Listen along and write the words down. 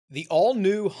The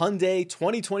all-new Hyundai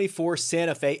 2024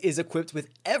 Santa Fe is equipped with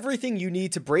everything you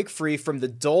need to break free from the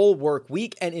dull work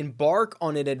week and embark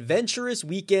on an adventurous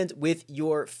weekend with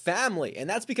your family. And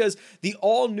that's because the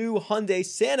all-new Hyundai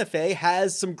Santa Fe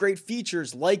has some great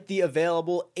features like the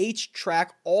available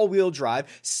H-Track all-wheel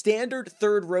drive, standard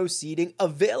third-row seating,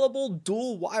 available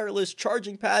dual wireless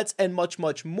charging pads, and much,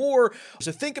 much more.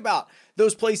 So think about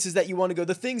those places that you want to go,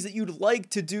 the things that you'd like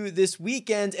to do this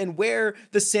weekend, and where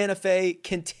the Santa Fe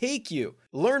can take you.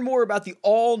 Learn more about the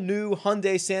all-new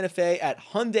Hyundai Santa Fe at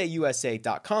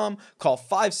HyundaiUSA.com. Call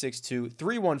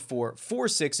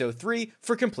 562-314-4603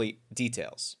 for complete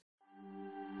details.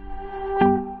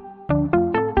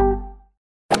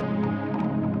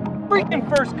 Freaking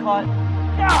first cut.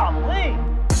 Golly.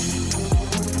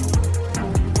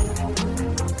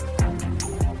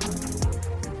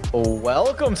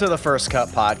 Welcome to the First Cut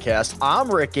Podcast. I'm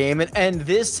Rick Gaiman, and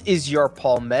this is your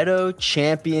Palmetto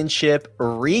Championship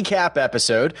recap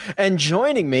episode. And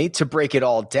joining me to break it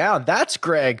all down, that's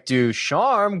Greg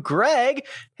Ducharme. Greg,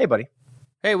 hey, buddy.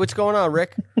 Hey, what's going on,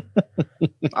 Rick?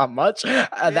 Not much.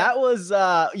 That was,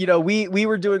 we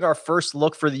were doing our first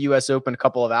look for the U.S. Open a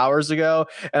couple of hours ago,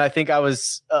 and I think I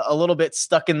was a little bit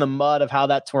stuck in the mud of how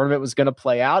that tournament was going to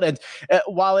play out. And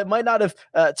while it might not have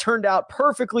turned out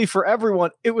perfectly for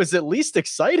everyone, it was at least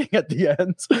exciting at the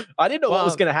end. I didn't know what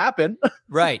was going to happen.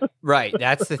 Right.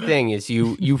 That's the thing is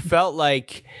you felt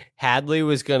like Hadley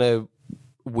was going to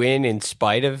win in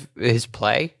spite of his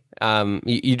play.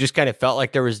 You just kind of felt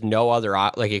like there was no other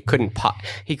like he couldn't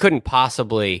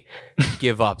possibly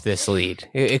give up this lead.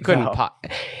 It couldn't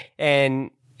and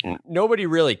nobody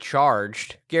really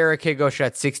charged. Garrett Higo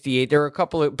shot 68. There were a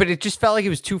couple of, but it just felt like he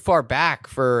was too far back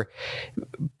for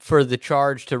the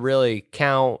charge to really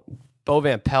count. Bo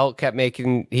Van Pelt kept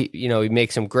making, he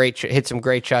makes some hit some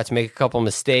great shots, make a couple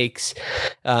mistakes.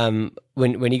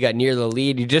 When he got near the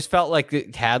lead, you just felt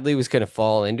like Hadley was going to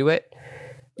fall into it.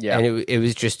 Yeah, and it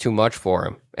was just too much for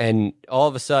him. And all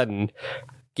of a sudden,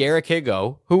 Garrett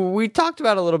Higo, who we talked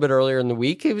about a little bit earlier in the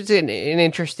week, he was an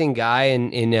interesting guy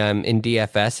in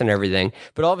DFS and everything.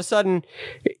 But all of a sudden,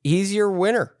 he's your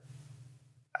winner.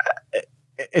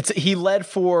 He led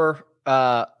for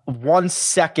 1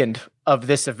 second of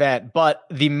this event, but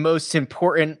the most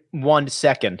important 1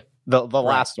 second, the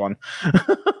last one.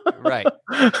 Right.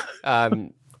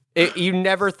 You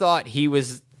never thought he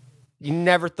was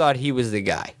the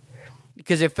guy,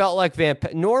 because it felt like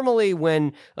normally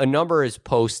when a number is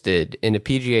posted in a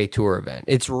PGA Tour event,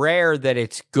 it's rare that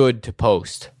it's good to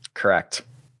post. Correct.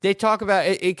 They talk about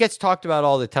it gets talked about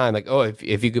all the time, like, oh,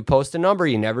 if you could post a number,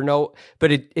 you never know,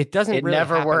 but it doesn't really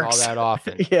happen all that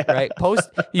often. Yeah. Right?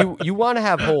 You want to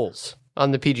have holes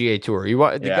on the PGA Tour. You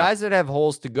want the guys that have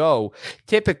holes to go.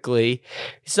 Typically,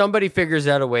 somebody figures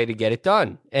out a way to get it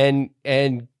done. And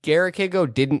Garrett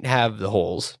Higo didn't have the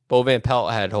holes. Bo Van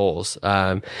Pelt had holes.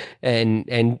 And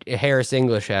Harris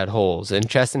English had holes. And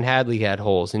Cheston Hadley had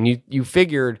holes. And you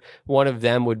figured one of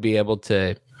them would be able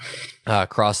to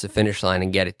cross the finish line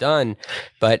and get it done.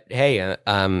 But hey,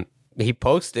 he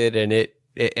posted, and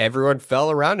everyone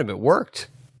fell around him. It worked.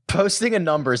 Posting a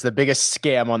number is the biggest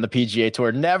scam on the PGA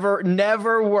Tour.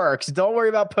 Never works. Don't worry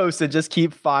about posting. Just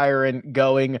keep firing,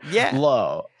 going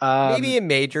low. Maybe a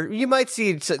major. You might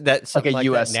see that something like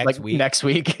US that next week. Next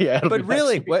week, yeah. But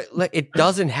really, it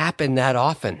doesn't happen that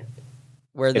often.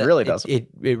 It really doesn't.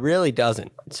 It really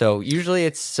doesn't. So usually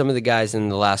it's some of the guys in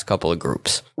the last couple of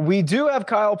groups. We do have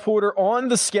Kyle Porter on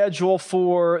the schedule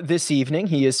for this evening.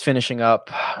 He is finishing up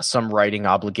some writing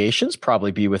obligations,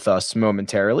 probably be with us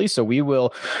momentarily. So we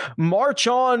will march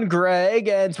on, Greg.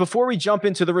 And before we jump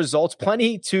into the results,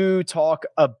 plenty to talk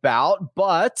about,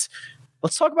 but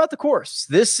let's talk about the course.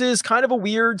 This is kind of a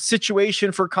weird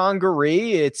situation for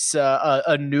Congaree. It's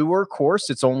a newer course.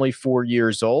 It's only 4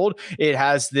 years old. It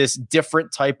has this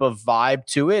different type of vibe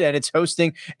to it, and it's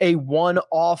hosting a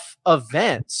one-off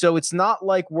event. So it's not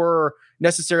like we're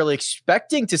necessarily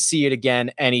expecting to see it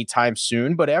again anytime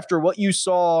soon. But after what you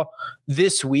saw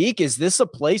this week, is this a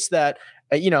place that,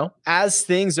 as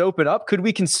things open up, could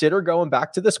we consider going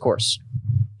back to this course?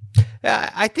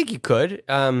 I think you could.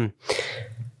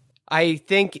 I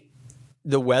think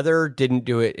the weather didn't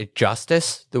do it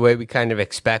justice the way we kind of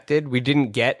expected. We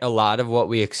didn't get a lot of what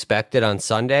we expected on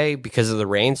Sunday because of the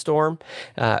rainstorm.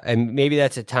 And maybe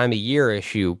that's a time of year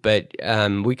issue, but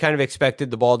we kind of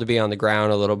expected the ball to be on the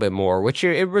ground a little bit more, which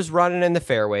it was running in the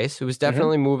fairways. It was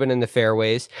definitely moving in the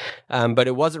fairways, but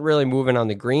it wasn't really moving on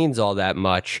the greens all that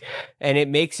much. And it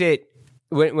makes it,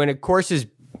 when a course is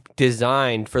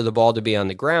designed for the ball to be on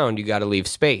the ground, you got to leave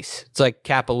space. It's like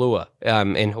Kapalua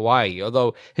in Hawaii.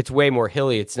 Although it's way more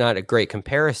hilly, it's not a great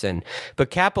comparison. But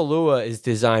Kapalua is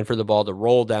designed for the ball to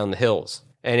roll down the hills.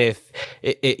 And if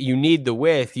you need the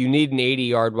width, you need an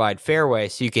 80-yard wide fairway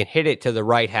so you can hit it to the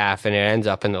right half and it ends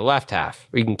up in the left half.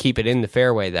 Or you can keep it in the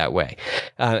fairway that way.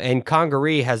 And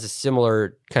Congaree has a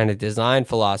similar kind of design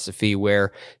philosophy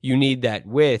where you need that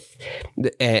width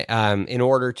in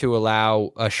order to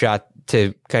allow a shot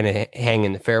to kind of hang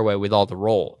in the fairway with all the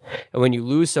roll. And when you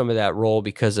lose some of that roll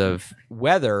because of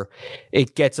weather,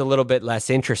 it gets a little bit less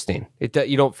interesting.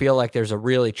 You don't feel like there's a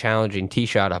really challenging tee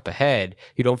shot up ahead.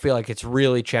 You don't feel like it's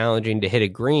really challenging to hit a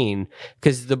green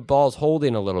because the ball's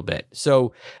holding a little bit.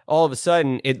 So all of a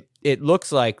sudden, it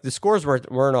looks like the scores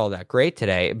weren't all that great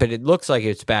today, but it looks like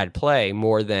it's bad play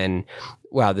more than,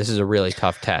 wow, this is a really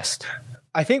tough test.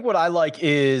 I think what I like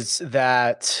is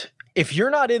that if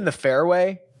you're not in the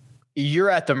fairway, you're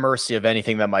at the mercy of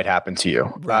anything that might happen to you.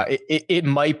 Right. It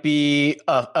might be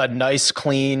a nice,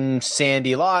 clean,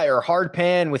 sandy lie or hard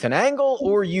pan with an angle,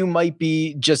 or you might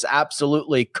be just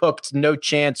absolutely cooked, no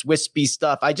chance, wispy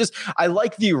stuff. I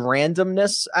like the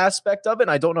randomness aspect of it.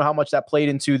 And I don't know how much that played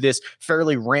into this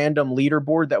fairly random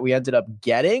leaderboard that we ended up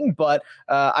getting, but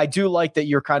I do like that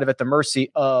you're kind of at the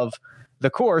mercy of the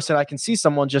course. And I can see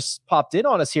someone just popped in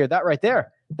on us here. That right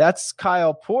there, that's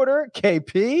Kyle Porter,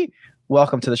 KP.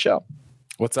 Welcome to the show.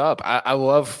 What's up? I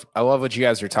love what you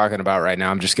guys are talking about right now.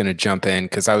 I'm just going to jump in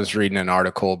because I was reading an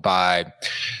article by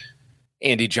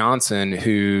Andy Johnson,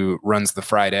 who runs the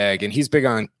Fried Egg, and he's big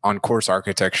on course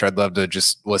architecture. I'd love to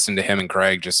just listen to him and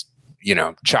Greg just,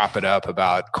 chop it up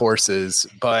about courses.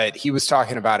 But he was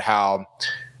talking about how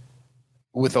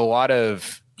with a lot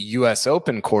of US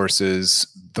Open courses,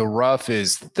 the rough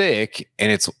is thick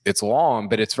and it's long,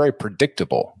 but it's very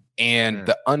predictable. And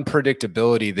the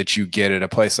unpredictability that you get at a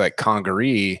place like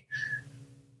Congaree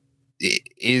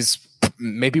is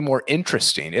maybe more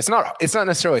interesting. It's not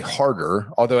necessarily harder,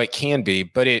 although it can be,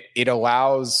 but it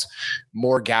allows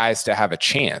more guys to have a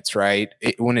chance, right?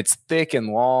 When it's thick and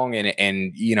long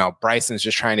and Bryson's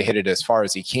just trying to hit it as far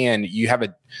as he can, you have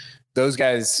those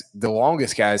guys, the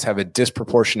longest guys, have a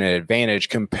disproportionate advantage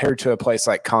compared to a place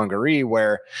like Congaree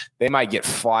where they might get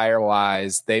flyer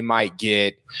lies, they might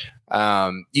get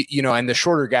and the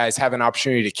shorter guys have an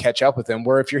opportunity to catch up with them,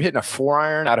 where if you're hitting a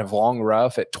 4-iron out of long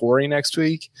rough at Torrey next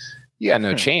week, you got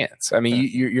no chance. I mean,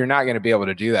 you're not going to be able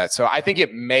to do that. So I think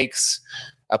it makes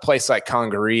a place like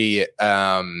Congaree,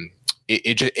 to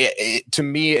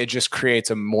me, it just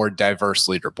creates a more diverse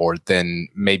leaderboard than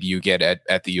maybe you get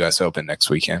at the US Open next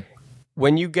weekend.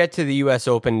 When you get to the U.S.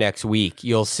 Open next week,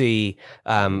 you'll see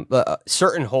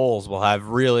certain holes will have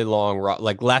really long,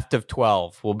 like left of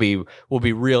 12 will be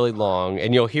really long,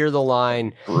 and you'll hear the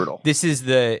line. Brutal. This is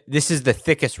the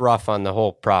thickest rough on the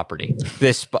whole property.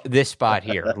 This spot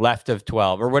here, left of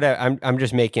 12 or whatever. I'm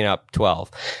just making up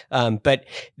 12, but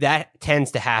that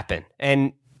tends to happen.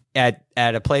 And at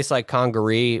a place like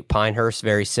Congaree, Pinehurst,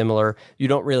 very similar. You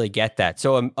don't really get that.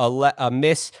 So a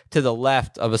miss to the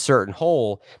left of a certain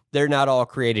hole, they're not all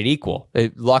created equal.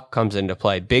 Luck comes into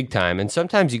play big time. And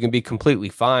sometimes you can be completely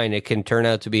fine. It can turn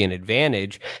out to be an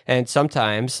advantage. And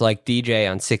sometimes, like DJ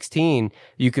on 16,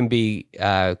 you can be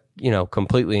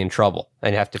completely in trouble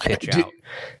and have to pitch out.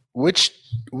 Which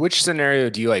scenario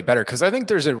do you like better? Because I think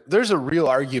there's a real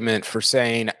argument for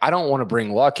saying, I don't want to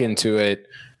bring luck into it.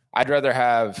 I'd rather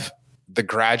have the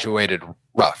graduated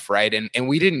rough, right? And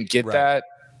we didn't get that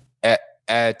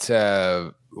at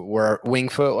where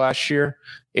Wingfoot last year.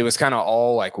 It was kind of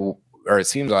all like, or it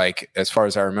seemed like, as far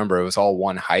as I remember, it was all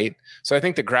one height. So I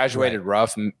think the graduated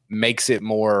rough makes it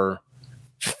more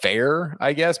fair,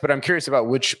 I guess. But I'm curious about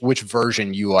which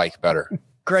version you like better.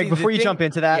 Greg, before you jump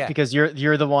into that, because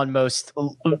you're the one most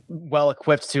well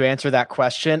equipped to answer that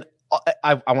question.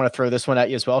 I want to throw this one at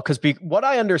you as well, because what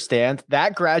I understand,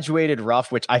 that graduated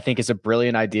rough, which I think is a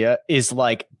brilliant idea, is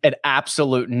like an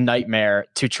absolute nightmare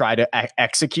to try to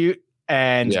execute.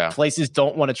 And places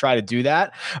don't want to try to do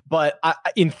that. But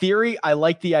in theory, I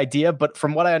like the idea. But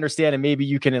from what I understand, and maybe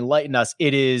you can enlighten us,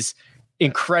 it is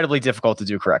incredibly difficult to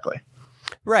do correctly.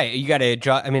 Right. You got to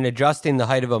adjust. I mean, adjusting the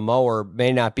height of a mower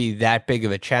may not be that big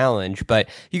of a challenge, but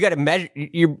you got to measure.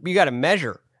 You got to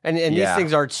measure. And these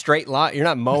things aren't straight line. You're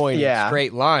not mowing in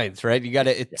straight lines, right? You got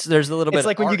to. There's a little bit. It's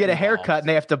like when you get a haircut and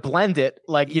they have to blend it.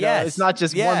 Like it's not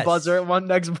just one buzzer, one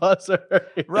next buzzer.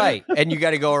 Right, and you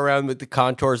got to go around with the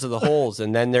contours of the holes,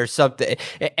 and then there's something,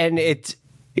 and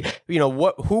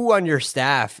who on your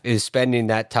staff is spending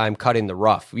that time cutting the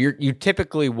rough? You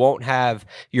typically won't have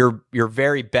your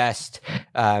very best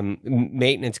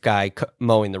maintenance guy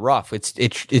mowing the rough.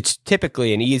 It's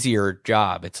typically an easier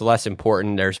job. It's less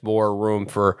important. There's more room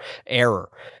for error.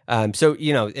 So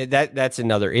that's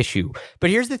another issue. But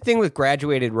here's the thing with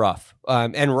graduated rough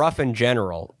and rough in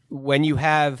general. When you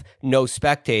have no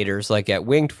spectators, like at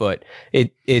Winged Foot,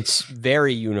 it's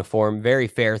very uniform, very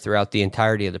fair throughout the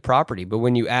entirety of the property. But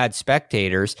when you add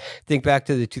spectators, think back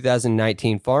to the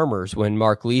 2019 Farmers when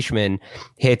Mark Leishman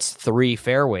hits 3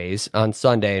 fairways on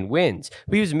Sunday and wins.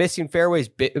 He was missing fairways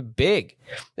big.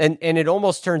 And it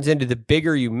almost turns into the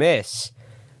bigger you miss,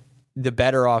 the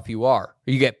better off you are.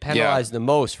 You get penalized the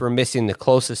most for missing the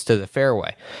closest to the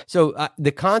fairway. So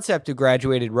the concept of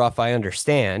graduated rough, I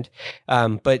understand,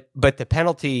 but the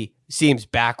penalty seems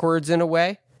backwards in a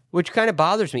way, which kind of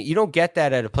bothers me. You don't get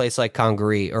that at a place like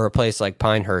Congaree or a place like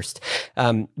Pinehurst.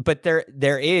 But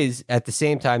there is, at the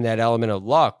same time, that element of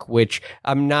luck, which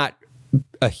I'm not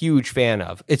a huge fan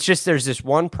of. It's just there's this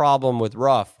one problem with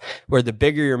rough where the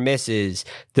bigger your miss is,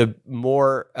 the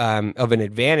more of an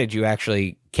advantage you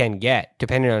actually can get,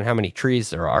 depending on how many trees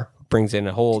there are. Brings in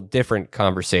a whole different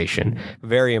conversation,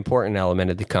 very important element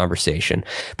of the conversation.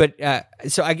 But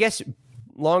so I guess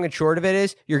long and short of it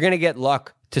is you're going to get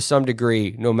luck to some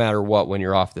degree, no matter what, when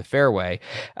you're off the fairway.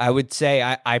 I would say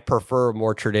I prefer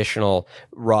more traditional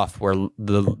rough where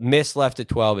the miss left at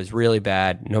 12 is really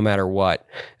bad no matter what.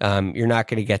 You're not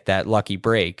going to get that lucky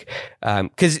break.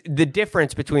 Because the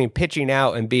difference between pitching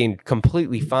out and being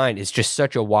completely fine is just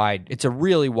it's a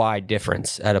really wide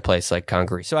difference at a place like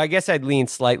Congaree. So I guess I'd lean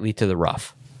slightly to the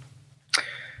rough.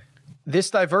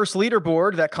 This diverse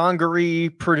leaderboard that Congaree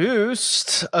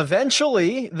produced,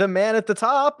 eventually the man at the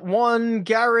top, one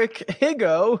Garrick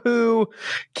Higo, who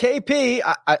KP,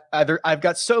 I've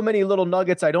got so many little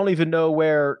nuggets, I don't even know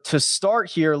where to start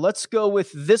here. Let's go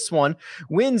with this one.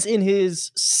 Wins in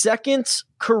his second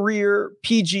career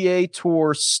PGA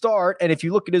Tour start. And if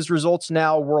you look at his results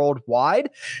now worldwide,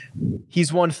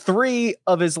 he's won 3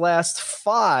 of his last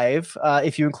 5,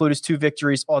 if you include his 2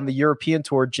 victories on the European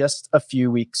Tour just a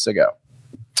few weeks ago.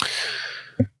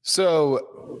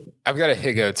 So I've got a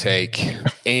Higo take,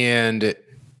 and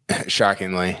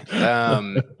shockingly,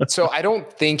 so I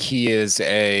don't think he is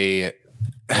he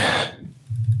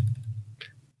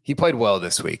played well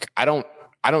this week. I don't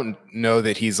know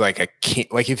that he's like a king.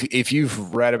 Like if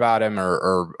you've read about him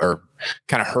or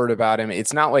kind of heard about him,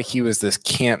 it's not like he was this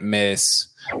can't miss,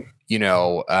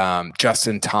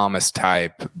 Justin Thomas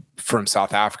type from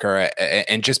South Africa.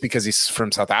 And just because he's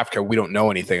from South Africa, we don't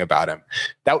know anything about him.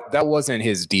 That wasn't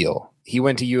his deal. He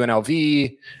went to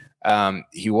UNLV.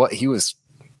 He was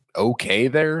okay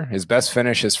there. His best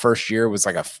finish his first year was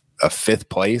like a 5th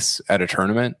place at a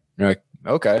tournament. You're like,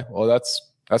 okay, well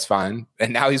that's fine.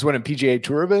 And now he's winning PGA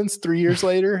Tour events 3 years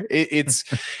later.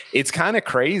 It's kind of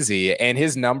crazy. And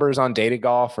his numbers on Data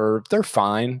Golf they're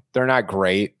fine. They're not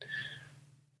great.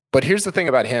 But here's the thing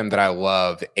about him that I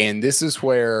love, and this is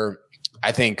where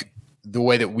I think the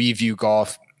way that we view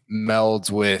golf melds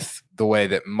with the way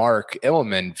that Mark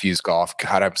Illman views golf.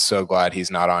 God, I'm so glad he's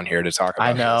not on here to talk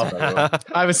about it. I know.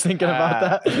 I was thinking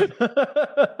about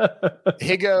that.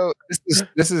 Higo,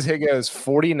 this is Higo's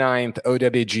 49th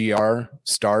OWGR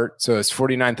start. So his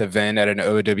 49th event at an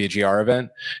OWGR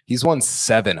event. He's won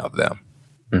 7 of them.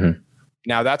 Mm-hmm.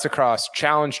 Now that's across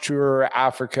Challenge Tour,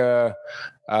 Africa,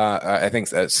 I think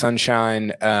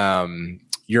Sunshine,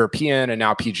 European, and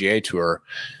now PGA Tour.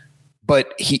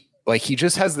 But he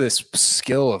just has this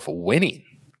skill of winning,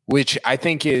 which I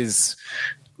think is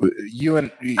you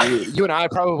and I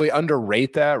probably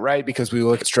underrate that, right? Because we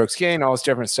look at strokes gained, all this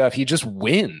different stuff. He just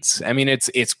wins. I mean, it's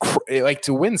like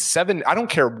to win 7. I don't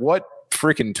care what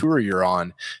freaking tour you're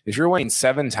on. If you're winning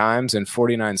 7 times in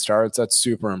 49 starts, that's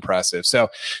super impressive. So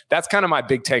that's kind of my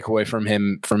big takeaway from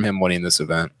him winning this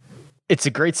event. It's a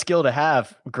great skill to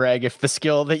have, Greg. If the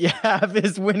skill that you have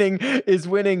is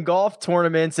winning golf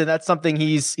tournaments, and that's something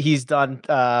he's done,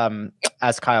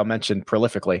 as Kyle mentioned,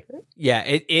 prolifically. Yeah,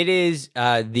 it is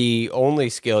the only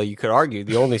skill, you could argue,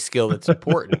 the only skill that's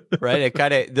important, right? It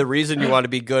kind of the reason you want to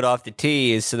be good off the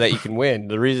tee is so that you can win.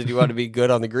 The reason you want to be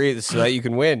good on the green is so that you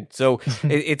can win. So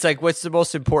it's like, what's the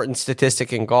most important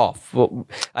statistic in golf? Well,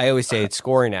 I always say it's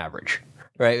scoring average.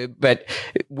 Right, but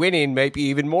winning might be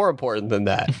even more important than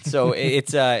that. So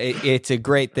it's a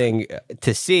great thing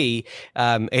to see.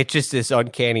 It's just this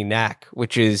uncanny knack,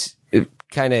 which is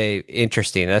kind of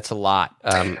interesting. That's a lot.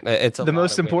 It's the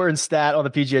most important stat on the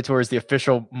PGA Tour is the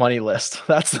official money list.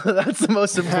 That's the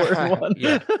most important one.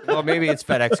 Yeah. Well, maybe it's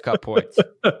FedEx Cup points.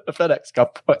 FedEx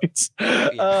Cup points.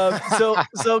 Yeah.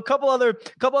 So a couple other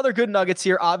good nuggets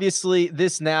here. Obviously,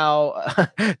 this now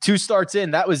 2 starts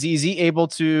in, that was easy. Able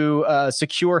to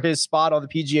secure his spot on the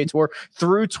PGA Tour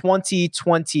through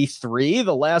 2023.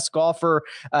 The last golfer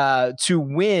to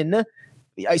win.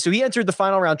 So he entered the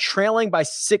final round trailing by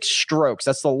 6 strokes.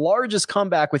 That's the largest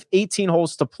comeback with 18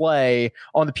 holes to play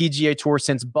on the PGA Tour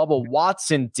since Bubba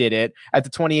Watson did it at the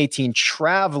 2018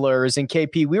 Travelers. And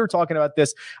KP, we were talking about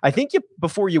this, I think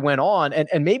before you went on,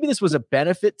 and maybe this was a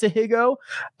benefit to Higo.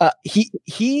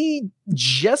 He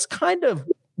just kind of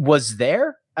was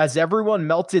there as everyone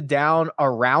melted down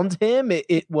around him.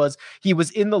 He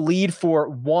was in the lead for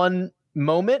one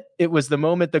moment. It was the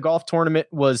moment the golf tournament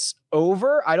was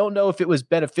over. I don't know if it was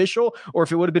beneficial or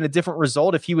if it would have been a different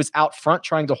result if he was out front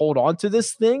trying to hold on to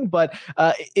this thing, but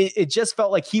it just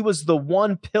felt like he was the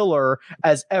one pillar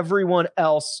as everyone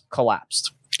else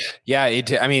collapsed. Yeah,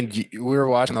 I mean, we were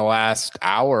watching the last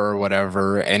hour or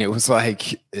whatever, and it was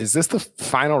like, is this the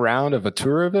final round of a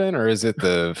tour event, or is it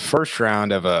the first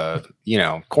round of a,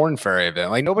 Corn Ferry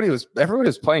event? Like everybody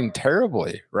was playing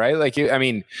terribly, right? Like,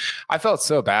 I felt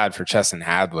so bad for Chesson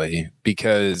Hadley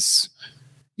because,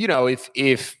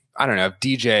 if I don't know, if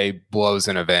DJ blows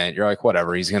an event, you're like,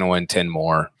 whatever, he's going to win 10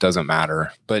 more, doesn't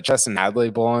matter. But Chesson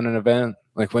Hadley blowing an event,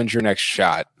 like, when's your next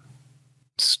shot?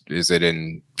 Is it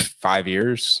in 5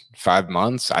 years, 5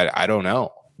 months? I don't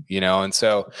know, and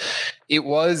so it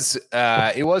was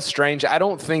strange. I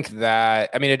don't think that,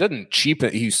 it doesn't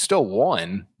cheapen. He still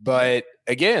won, but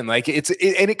again, like and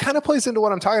it kind of plays into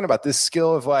what I'm talking about. This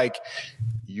skill of like,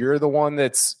 you're the one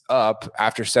that's up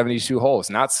after 72 holes,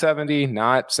 not 70,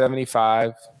 not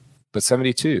 75, but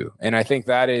 72. And I think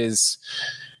that is,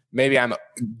 maybe I'm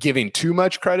giving too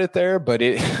much credit there, but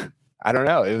I don't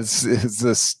know. It was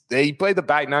this. He played the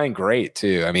back nine great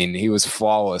too. He was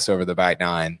flawless over the back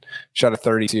nine. Shot a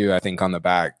 32, I think, on the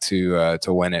back to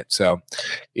win it. So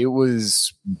it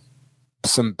was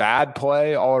some bad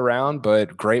play all around,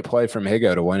 but great play from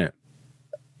Higo to win it.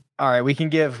 All right, we can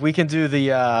do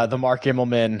the Mark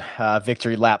Immelman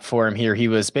victory lap for him here. He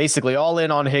was basically all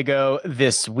in on Higo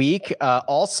this week.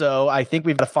 Also, I think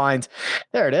we've got to find,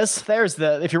 there it is.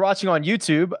 If you're watching on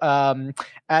YouTube,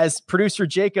 as producer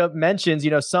Jacob mentions,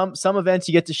 some events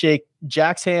you get to shake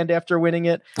Jack's hand after winning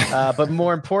it, but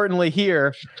more importantly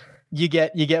here, you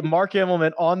get Mark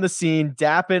Immelman on the scene,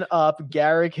 dapping up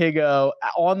Garrick Higo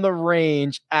on the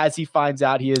range as he finds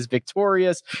out he is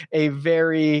victorious. A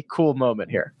very cool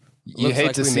moment here. You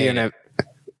hate to see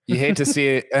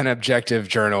an objective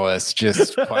journalist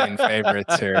just playing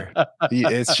favorites here.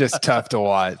 It's just tough to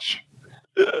watch.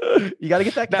 You got to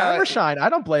get that camera shine. I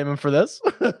don't blame him for this.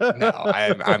 No,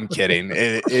 I'm kidding.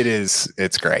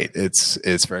 It's great.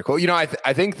 It's very cool. I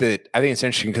think it's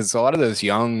interesting because a lot of those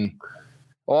young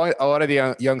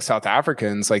South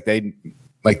Africans, they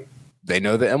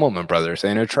know the Immelman brothers,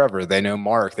 they know Trevor, they know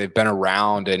Mark, they've been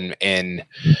around and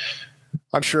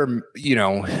I'm sure,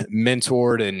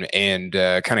 mentored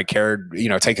and kind of cared,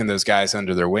 taking those guys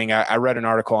under their wing. I read an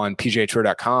article on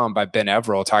PGAtour.com by Ben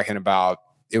Everill talking about,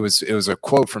 it was a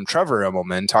quote from Trevor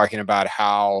Immelman talking about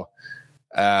how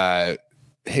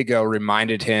Higo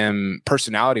reminded him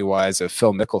personality-wise of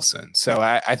Phil Mickelson. So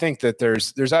I think that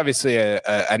there's obviously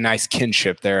a nice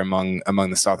kinship there among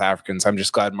the South Africans. I'm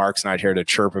just glad Mark's not here to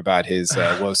chirp about his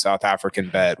low South African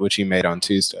bet, which he made on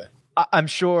Tuesday. I'm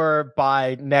sure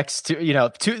by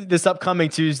this upcoming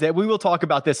Tuesday, we will talk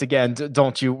about this again.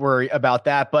 Don't you worry about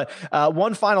that. But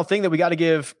one final thing that we got to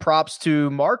give props to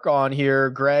Mark on here,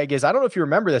 Greg, is I don't know if you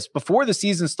remember this. Before the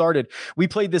season started, we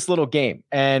played this little game.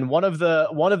 And one of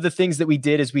the things that we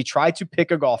did is we tried to pick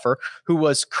a golfer who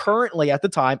was currently at the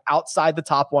time outside the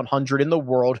top 100 in the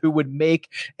world who would make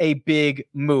a big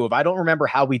move. I don't remember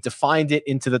how we defined it.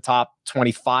 Into the top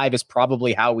 25 is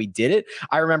probably how we did it.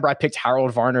 I remember I picked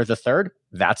Harold Varner III.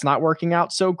 That's not working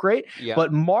out so great. Yeah.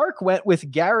 But Mark went with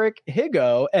Garrick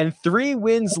Higo, and 3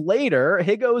 wins later,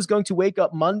 Higo is going to wake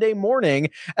up Monday morning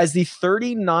as the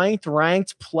 39th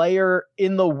ranked player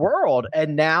in the world,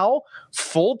 and now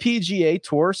full PGA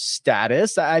Tour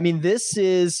status. This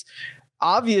is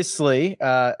obviously,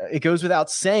 it goes without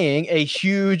saying, a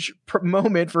huge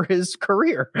moment for his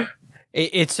career.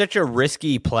 It's such a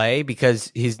risky play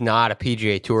because he's not a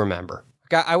PGA Tour member.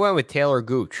 I went with Taylor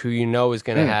Gooch, who is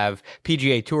going to have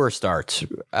PGA Tour starts,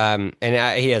 and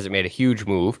he hasn't made a huge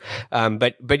move,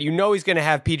 but he's going to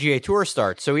have PGA Tour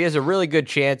starts, so he has a really good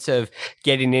chance of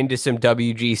getting into some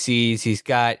WGCs. He's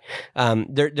got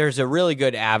there's a really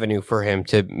good avenue for him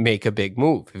to make a big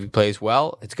move. If he plays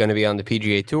well, it's going to be on the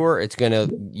PGA Tour. It's going to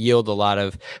yield a lot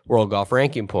of world golf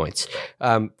ranking points.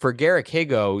 For Garrick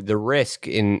Higo, the risk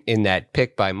in that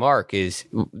pick by Mark is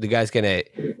the guy's going to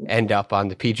end up on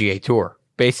the PGA Tour,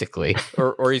 basically,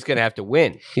 or he's going to have to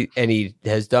win. And he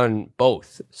has done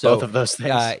both. So, both of those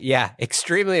things.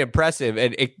 Extremely impressive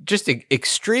and just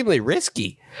extremely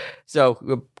risky.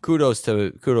 So kudos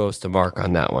to Mark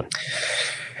on that one.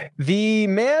 The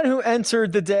man who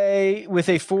entered the day with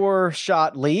a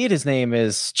 4-shot lead, his name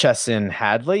is Chesson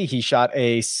Hadley. He shot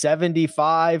a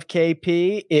 75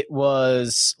 KP. It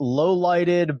was low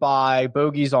lighted by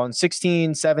bogeys on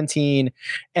 16, 17,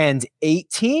 and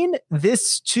 18.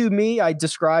 This, to me, I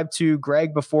described to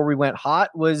Greg before we went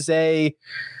hot, was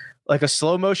like a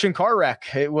slow motion car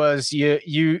wreck. It was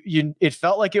it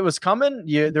felt like it was coming.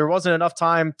 There wasn't enough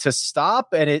time to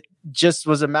stop, and it just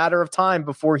was a matter of time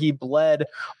before he bled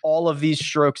all of these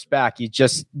strokes back. He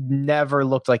just never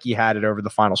looked like he had it over the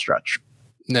final stretch.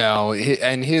 No,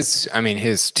 his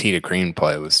tee to green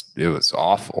play was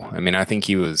awful. I mean, I think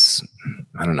he was,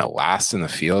 last in the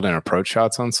field in approach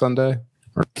shots on Sunday,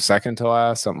 or second to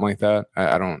last, something like that.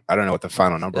 I don't know what the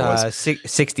final number was.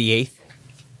 68th.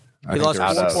 He lost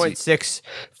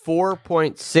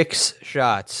 4.6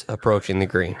 shots approaching the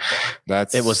green.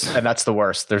 That's the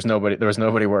worst. There was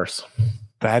nobody worse.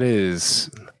 That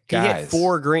is, guys.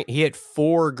 He hit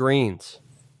 4 greens.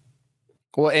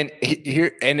 Well, and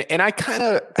here, and I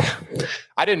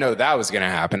didn't know that was going to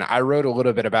happen. I wrote a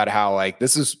little bit about how, like,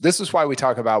 this is why we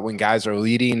talk about when guys are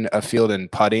leading a field in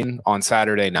putting on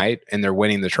Saturday night and they're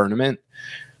winning the tournament.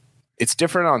 It's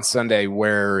different on Sunday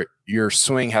where your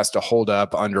swing has to hold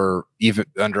up under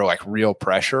like real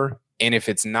pressure. And if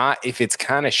it's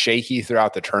kind of shaky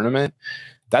throughout the tournament,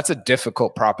 that's a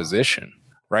difficult proposition,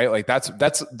 right? Like that's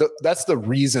the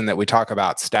reason that we talk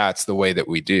about stats the way that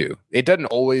we do. It doesn't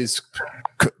always,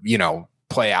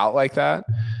 play out like that.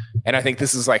 And I think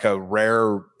this is like a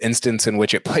rare instance in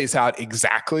which it plays out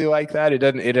exactly like that. It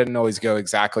doesn't always go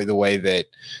exactly the way that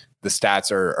the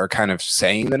stats are kind of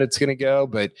saying that it's going to go,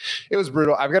 but it was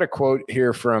brutal. I've got a quote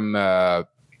here from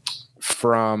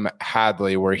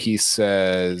Hadley where he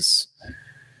says,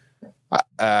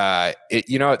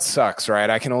 it sucks, right?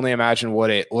 I can only imagine what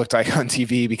it looked like on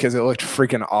TV because it looked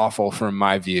freaking awful from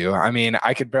my view. I mean,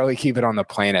 I could barely keep it on the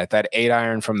planet. That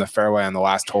 8-iron from the fairway on the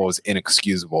last hole was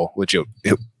inexcusable, which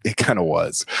it kind of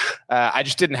was. I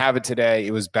just didn't have it today.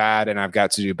 It was bad, and I've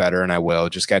got to do better, and I will.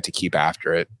 Just got to keep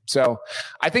after it. So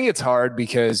I think it's hard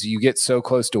because you get so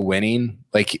close to winning.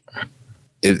 Like,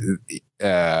 there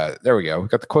we go. We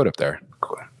got the quote up there.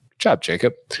 Good job,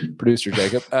 Jacob. Producer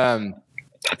Jacob.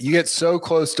 You get so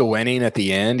close to winning at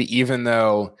the end, even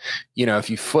though, if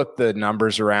you flip the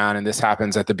numbers around and this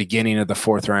happens at the beginning of the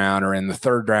 4th round or in the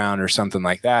 3rd round or something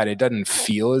like that, it doesn't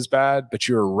feel as bad, but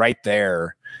you were right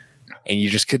there and you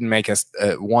just couldn't make us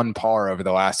one par over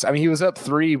the last. I mean, he was up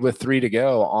 3 with 3 to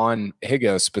go on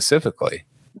Higo specifically,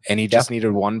 and he just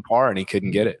needed one par and he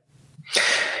couldn't get it.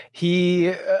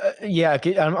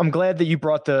 I'm glad that you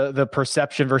brought the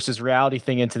perception versus reality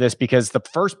thing into this, because the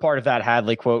first part of that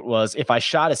Hadley quote was, if I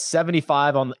shot a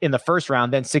 75 in the first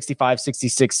round, then 65,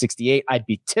 66, 68, I'd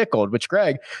be tickled, which,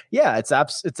 Greg, it's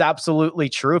absolutely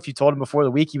true. If you told him before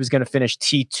the week he was going to finish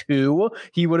T2,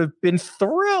 he would have been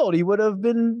thrilled. He would have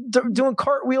been doing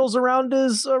cartwheels around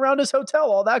his hotel,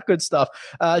 all that good stuff.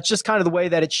 It's just kind of the way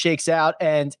that it shakes out.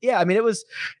 And it was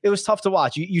tough to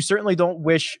watch. You certainly don't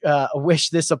wish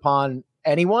this upon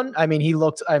anyone. I mean,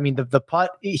 the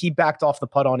putt, he backed off the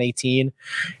putt on 18,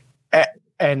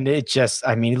 and it just,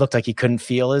 he looked like he couldn't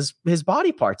feel his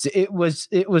body parts. It was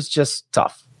just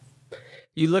tough.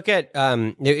 You look at,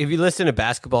 if you listen to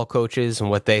basketball coaches and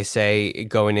what they say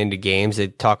going into games, they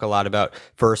talk a lot about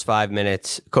first 5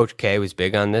 minutes. Coach K was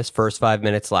big on this: first 5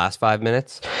 minutes, last 5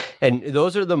 minutes, and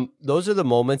those are the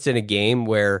moments in a game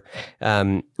where,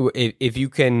 if you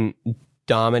can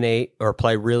dominate or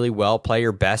play really well, play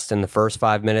your best in the first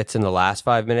 5 minutes and the last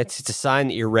 5 minutes, it's a sign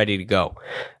that you're ready to go.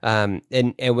 And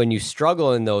when you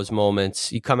struggle in those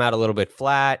moments, you come out a little bit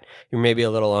flat. You're maybe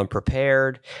a little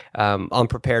unprepared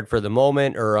for the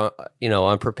moment, or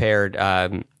unprepared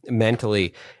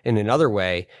mentally in another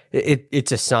way.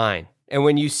 It's a sign. And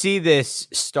when you see this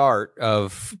start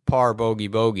of par bogey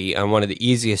bogey on one of the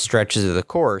easiest stretches of the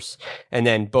course, and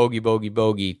then bogey bogey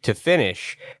bogey to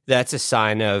finish, that's a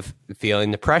sign of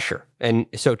feeling the pressure. And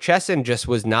so Chesson just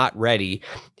was not ready.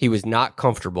 He was not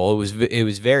comfortable. It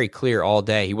was very clear all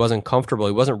day. He wasn't comfortable.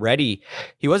 He wasn't ready.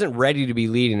 He wasn't ready to be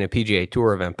leading a PGA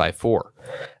Tour event by 4.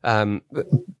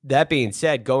 That being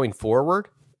said, going forward,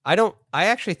 I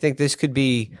actually think this could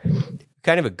be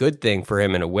kind of a good thing for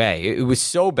him in a way. It was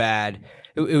so bad.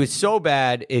 It was so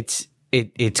bad. It's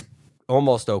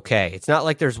almost okay. It's not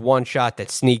like there's one shot that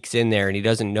sneaks in there and he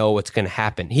doesn't know what's going to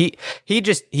happen. He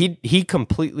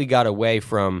completely got away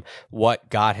from what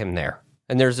got him there.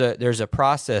 And there's a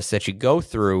process that you go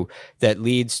through that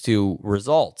leads to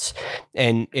results.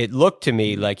 And it looked to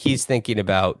me like he's thinking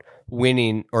about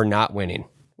winning or not winning.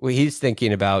 Well, he's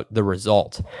thinking about the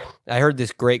result. I heard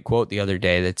this great quote the other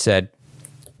day that said,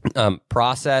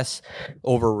 process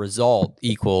over result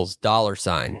equals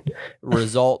 $.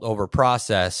 Result over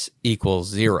process equals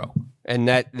 0. And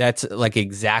that's like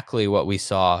exactly what we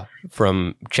saw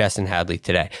from Chesson Hadley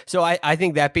today. So I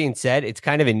think that being said, it's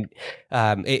kind of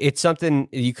it's something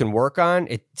you can work on.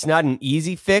 It's not an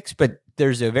easy fix, but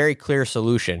there's a very clear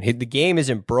solution. The game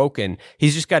isn't broken.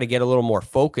 He's just got to get a little more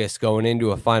focused going into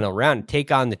a final round,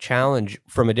 take on the challenge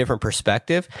from a different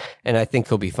perspective, and I think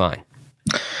he'll be fine.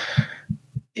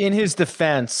 In his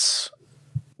defense,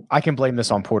 I can blame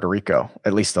this on Puerto Rico,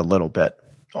 at least a little bit,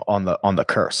 on the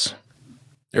curse.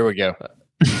 Here we go.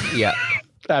 Yeah.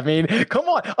 I mean, come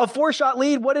on, a 4-shot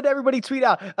lead. What did everybody tweet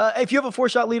out? If you have a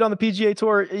 4-shot lead on the PGA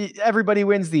Tour, everybody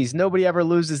wins these. Nobody ever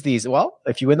loses these. Well,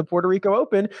 if you win the Puerto Rico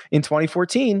Open in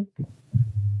 2014,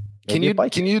 can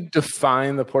you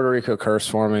define the Puerto Rico curse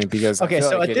for me? Because okay,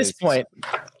 so at this point,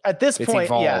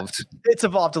 evolved. Yeah, it's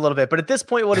evolved a little bit. But at this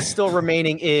point, what is still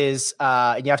remaining is you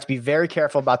have to be very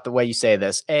careful about the way you say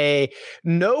this.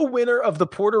 No winner of the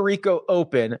Puerto Rico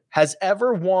Open has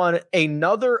ever won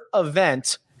another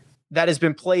event that has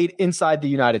been played inside the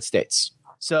United States.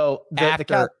 So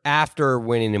after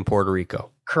winning in Puerto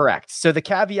Rico. Correct. So the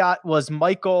caveat was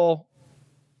Michael.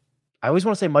 I always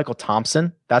want to say Michael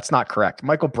Thompson. That's not correct.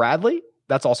 Michael Bradley.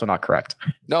 That's also not correct.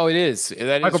 No, it is.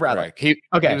 That Michael is Bradley. correct.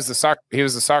 He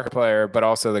was the soccer player, but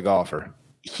also the golfer.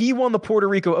 He won the Puerto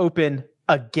Rico Open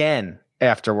again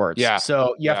afterwards. Yeah.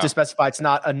 So you have to specify it's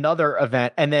not another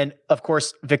event. And then, of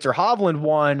course, Victor Hovland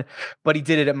won, but he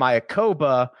did it at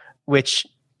Mayakoba, which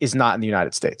is not in the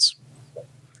United States.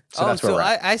 So that's where we're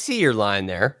at. I see your line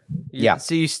there. Yeah.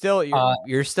 So you're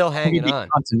still hanging on.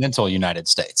 Continental United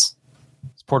States.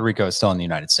 Puerto Rico is still in the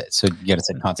United States, so you got to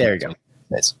say continental United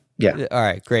States. Yeah. All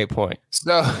right. Great point.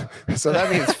 So that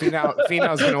means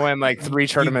Finau's going to win like 3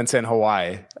 tournaments in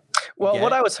Hawaii. Well,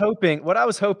 what I was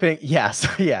hoping, yes,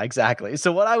 yeah, exactly.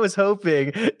 So what I was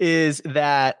hoping is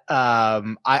that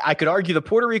I could argue the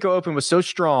Puerto Rico Open was so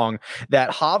strong that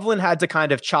Hovland had to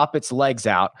kind of chop its legs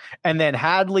out, and then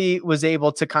Hadley was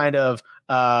able to kind of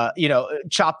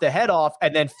chop the head off,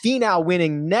 and then Finau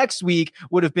winning next week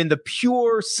would have been the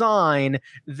pure sign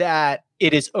that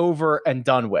it is over and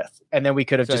done with, and then we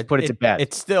could have just put it to bed.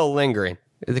 It's still lingering.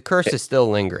 The curse is still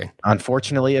lingering.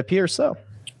 Unfortunately, it appears so.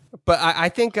 But I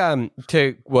think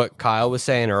to what Kyle was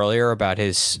saying earlier about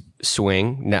his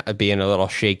swing being a little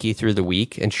shaky through the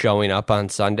week and showing up on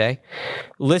Sunday,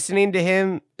 listening to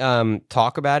him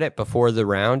talk about it before the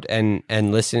round and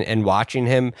listen and watching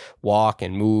him walk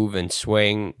and move and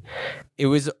swing, it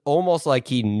was almost like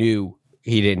he knew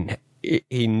he didn't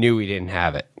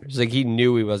have it. It was like he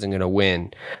knew he wasn't going to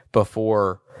win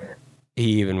before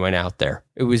he even went out there.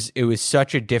 It was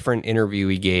such a different interview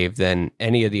he gave than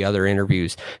any of the other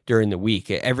interviews during the week.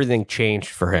 Everything changed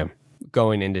for him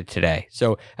going into today.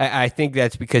 So I think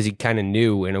that's because he kind of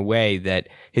knew in a way that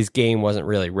his game wasn't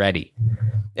really ready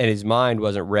and his mind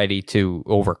wasn't ready to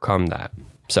overcome that.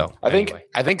 So I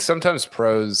think sometimes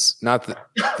pros, not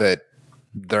that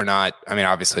they're not, I mean,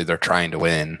 obviously they're trying to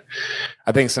win.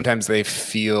 I think sometimes they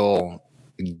feel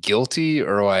guilty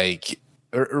or like,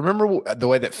 remember the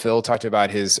way that Phil talked about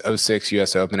his 06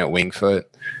 US Open at Winged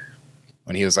Foot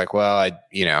when he was like, well, I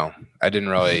didn't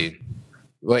really,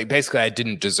 like, basically I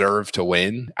didn't deserve to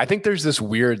win. I think there's this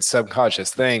weird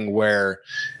subconscious thing where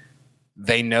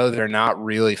they know they're not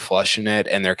really flushing it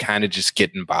and they're kind of just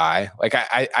getting by. Like,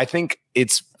 I think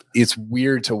it's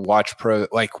weird to watch pro,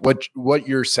 like what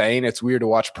you're saying. It's weird to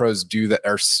watch pros do that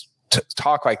or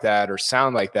talk like that or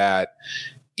sound like that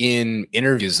in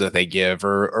interviews that they give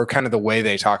or kind of the way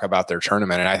they talk about their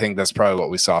tournament. And I think that's probably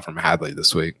what we saw from Hadley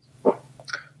this week.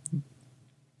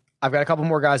 I've got a couple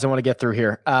more guys I want to get through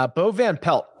here. Bo Van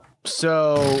Pelt.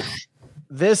 So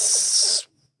this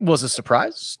was a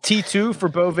surprise. T2 for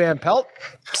Bo Van Pelt,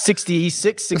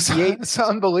 66, 68. It's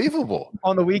unbelievable.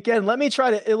 On the weekend. Let me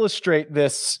try to illustrate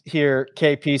this here,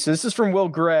 KP. So this is from Will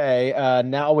Gray,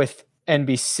 now with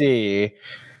NBC.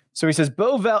 So he says,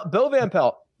 Bo Van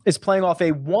Pelt is playing off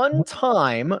a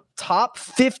one-time top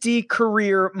 50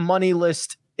 career money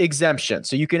list exemption.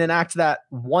 So you can enact that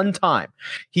one time.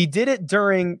 He did it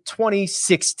during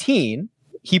 2016.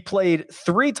 He played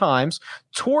 3 times,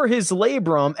 tore his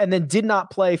labrum, and then did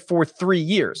not play for 3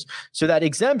 years. So that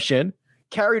exemption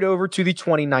carried over to the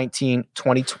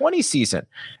 2019-2020 season.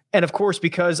 And of course,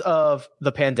 because of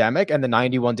the pandemic and the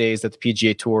 91 days that the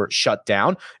PGA Tour shut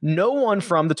down, no one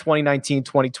from the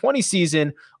 2019-2020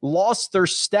 season lost their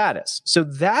status. So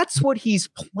that's what he's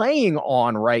playing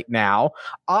on right now.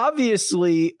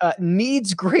 Obviously,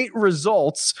 needs great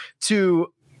results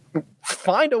to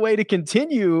find a way to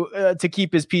continue to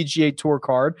keep his PGA Tour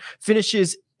card.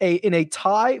 Finishes in a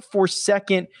tie for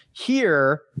second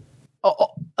here,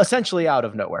 essentially out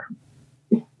of nowhere.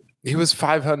 He was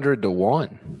 500 to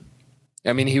 1.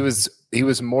 I mean, he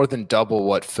was more than double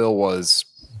what Phil was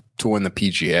to win the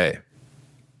PGA.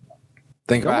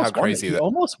 Think about how crazy that. He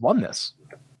almost won this.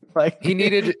 Like he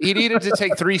needed to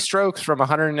take 3 strokes from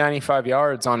 195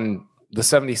 yards on the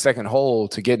 72nd hole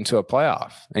to get into a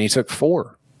playoff, and he took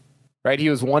 4. Right?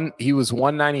 He was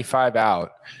 195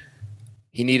 out.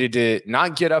 He needed to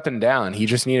not get up and down. He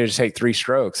just needed to take 3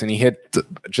 strokes, and he hit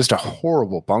just a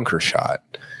horrible bunker shot.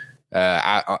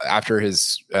 After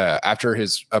his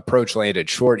approach landed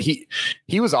short, he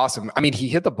was awesome. I mean, he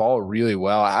hit the ball really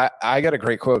well. I got a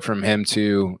great quote from him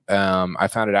too. I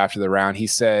found it after the round. He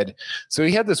said, so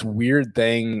he had this weird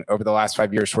thing over the last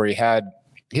 5 years where he had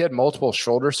multiple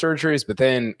shoulder surgeries, but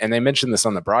then, and they mentioned this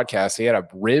on the broadcast, he had a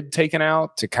rib taken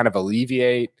out to kind of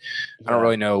alleviate. I don't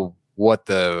really know I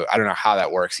don't know how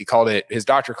that works. His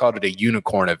doctor called it a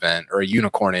unicorn event or a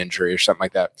unicorn injury or something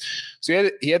like that.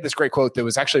 So he had this great quote that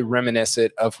was actually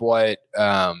reminiscent of what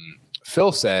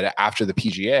Phil said after the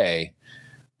PGA.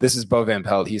 This is Bo Van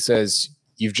Pelt. He says,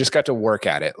 you've just got to work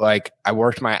at it. Like, I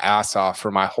worked my ass off for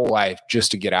my whole life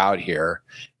just to get out here.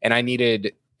 And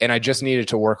I just needed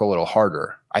to work a little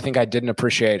harder. I think I didn't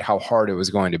appreciate how hard it was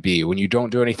going to be when you don't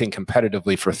do anything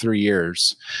competitively for 3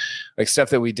 years, like stuff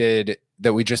that we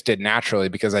just did naturally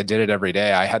because I did it every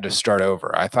day. I had to start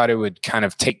over. I thought it would kind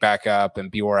of take back up and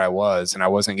be where I was, and I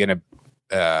wasn't going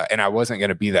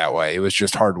to be that way. It was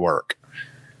just hard work.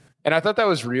 And I thought that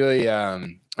was really, I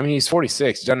mean, he's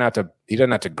 46. He doesn't have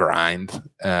to grind.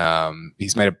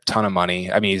 He's made a ton of money.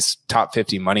 I mean, his top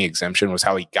 50 money exemption was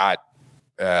how he got,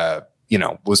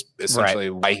 was essentially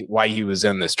why he was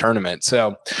in this tournament.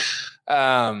 So,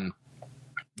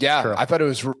 yeah, I thought it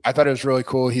was really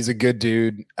cool. He's a good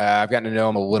dude. I've gotten to know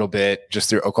him a little bit just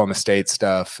through Oklahoma State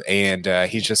stuff. And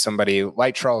he's just somebody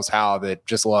like Charles Howell that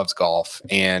just loves golf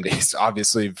and he's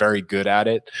obviously very good at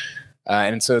it.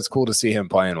 And so it's cool to see him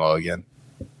playing well again.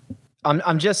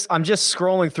 I'm just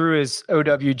scrolling through his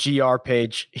OWGR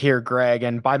page here, Greg,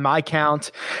 and by my count,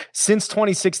 since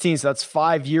 2016, so that's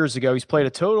 5 years ago, he's played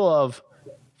a total of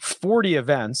 40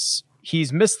 events.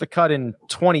 He's missed the cut in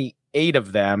 28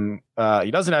 of them.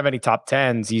 He doesn't have any top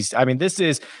 10s.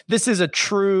 This is a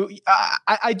true.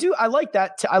 I like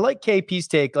that. I like KP's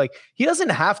take. Like, he doesn't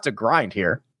have to grind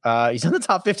here. He's in the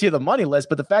top 50 of the money list,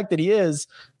 but the fact that he is,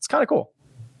 it's kind of cool.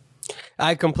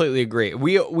 I completely agree.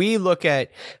 We look at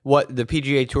what the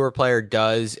PGA Tour player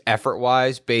does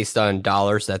effort-wise based on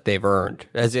dollars that they've earned,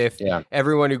 as if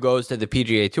everyone who goes to the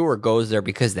PGA Tour goes there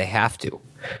because they have to.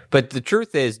 But the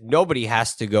truth is, nobody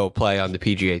has to go play on the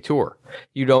PGA Tour.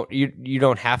 You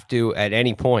don't have to at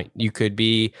any point. You could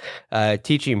be a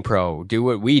teaching pro, do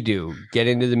what we do, get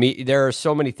into the meet. There are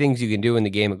so many things you can do in the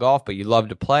game of golf, but you love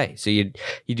to play, so you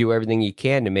do everything you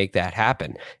can to make that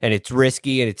happen. And it's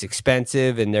risky and it's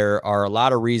expensive, and there are a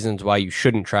lot of reasons why you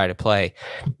shouldn't try to play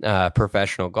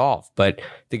professional golf. But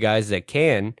the guys that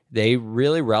can, they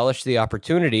really relish the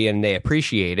opportunity and they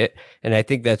appreciate it. And I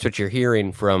think that's what you're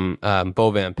hearing from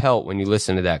Bo Van Pelt when you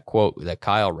listen to that quote that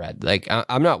Kyle read. Like,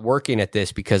 I'm not working at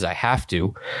this because I have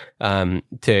to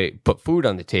put food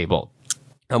on the table.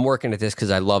 I'm working at this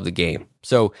because I love the game.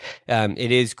 So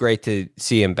it is great to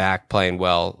see him back playing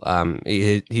well.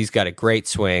 He's got a great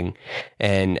swing,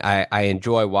 and I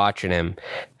enjoy watching him.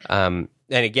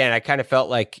 And again, I kind of felt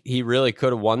like he really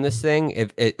could have won this thing.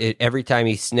 Every time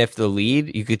he sniffed the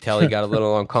lead, you could tell he got a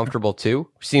little uncomfortable too.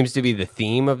 Seems to be the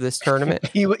theme of this tournament.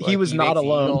 He was not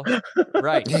alone.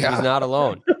 Right. Yeah. He's not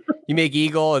alone. you make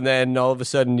eagle, and then all of a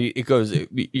sudden it goes.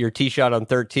 Your tee shot on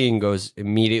 13 goes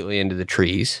immediately into the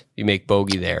trees. You make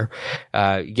bogey there.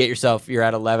 You get yourself. You're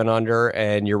at 11 under,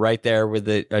 and you're right there with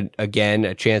again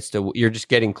a chance to. You're just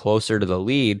getting closer to the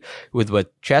lead with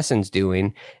what Cheson's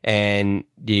doing, and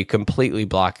you completely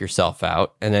block yourself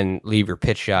out, and then leave your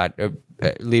pitch shot.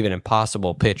 Leave an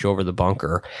impossible pitch over the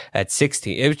bunker at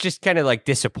 16. It was just kind of like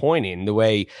disappointing the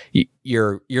way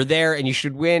you're there and you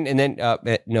should win, and then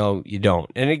no, you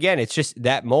don't. And again, it's just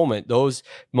that moment, those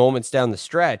moments down the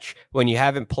stretch when you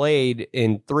haven't played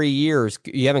in 3 years,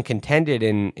 you haven't contended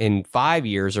in 5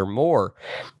 years or more.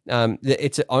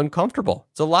 It's uncomfortable.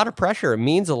 It's a lot of pressure. It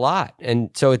means a lot, and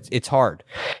so it's hard.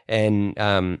 And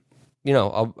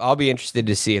I'll be interested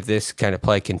to see if this kind of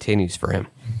play continues for him.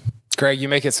 Greg, you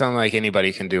make it sound like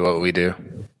anybody can do what we do.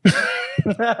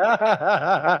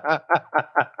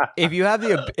 If you have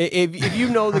if you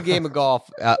know the game of golf,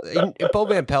 Bo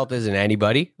Van Pelt isn't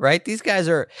anybody, right? These guys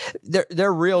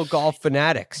they're real golf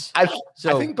fanatics. I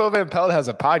think Bo Van Pelt has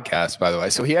a podcast, by the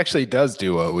way, so he actually does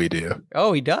do what we do.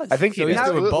 Oh, he does. I think so he's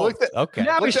doing both. Okay.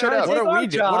 Now he's trying to take our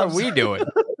jobs. What are we doing?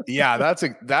 Yeah,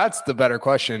 that's the better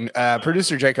question.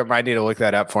 Producer Jacob might need to look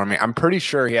that up for me. I'm pretty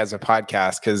sure he has a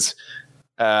podcast because.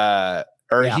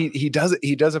 He does a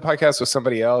podcast with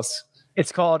somebody else.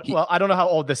 It's called, I don't know how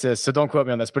old this is, so don't quote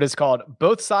me on this, but it's called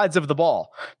Both Sides of the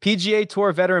Ball. PGA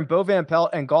Tour veteran Bo Van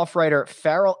Pelt and golf writer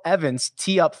Farrell Evans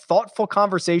tee up thoughtful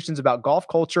conversations about golf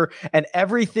culture and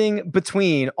everything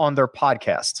between on their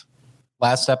podcast.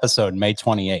 Last episode, May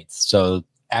 28th. So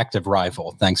active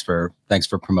rival. Thanks for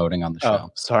promoting on the show. Oh,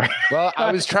 sorry. Well,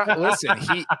 I was trying. Listen,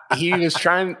 he was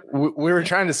trying. We were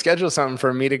trying to schedule something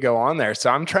for me to go on there, so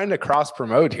I'm trying to cross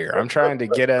promote here. I'm trying to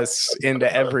get us into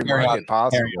every market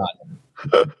possible.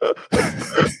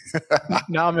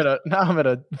 Now I'm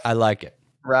gonna. I like it.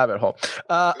 Rabbit hole.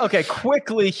 Okay,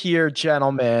 quickly here,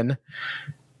 gentlemen.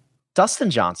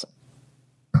 Dustin Johnson.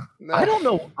 I don't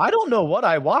know what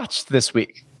I watched this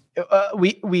week.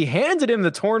 We handed him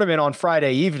the tournament on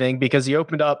Friday evening because he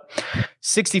opened up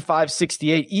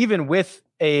 65-68, even with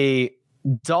a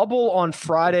double on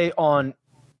Friday on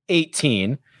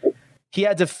 18. He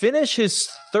had to finish his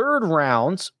third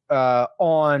round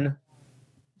on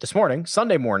this morning,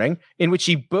 Sunday morning, in which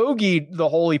he bogeyed the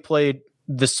hole he played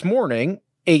this morning,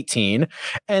 18.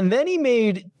 And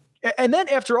then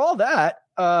after all that,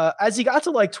 as he got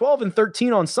to like 12 and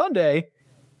 13 on Sunday,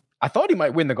 I thought he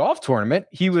might win the golf tournament.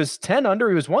 He was 10 under.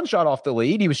 He was one shot off the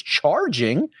lead. He was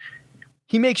charging.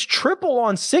 He makes triple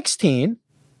on 16.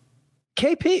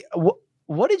 KP,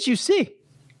 what did you see?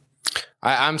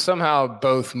 I'm somehow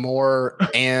both more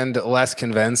and less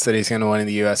convinced that he's going to win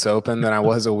the U.S. Open than I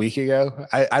was a week ago.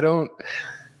 I don't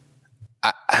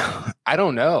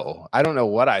know. I don't know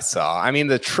what I saw. I mean,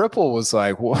 the triple was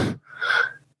like, what?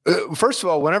 First of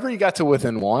all, whenever you got to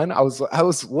within one, I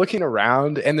was looking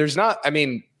around, and there's not. I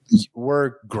mean,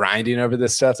 we're grinding over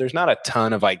this stuff. There's not a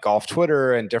ton of like golf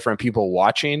Twitter and different people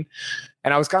watching.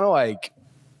 And I was kind of like,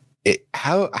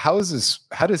 how is this?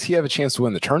 How does he have a chance to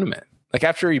win the tournament? Like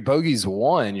after he bogeys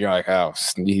one, you're like, oh,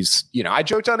 he's, I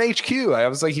joked on HQ. I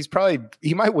was like,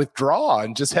 he might withdraw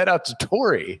and just head out to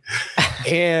Torrey.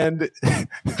 And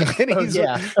then he's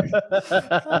well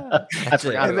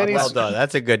done.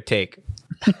 That's a good take.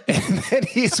 And then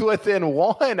he's within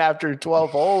one after 12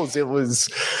 holes. It was,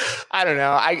 I don't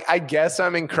know. I guess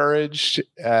I'm encouraged,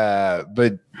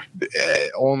 but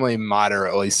only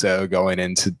moderately so going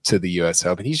into the U.S.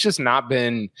 Open. He's not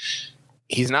been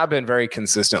very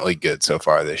consistently good so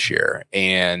far this year.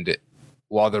 And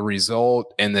while the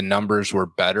result and the numbers were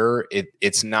better,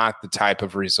 it's not the type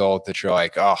of result that you're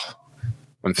like, oh,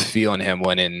 I'm feeling him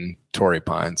winning Torrey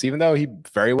Pines, even though he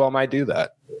very well might do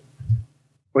that.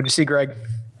 What'd you see, Greg?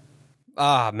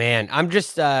 Oh, man. I'm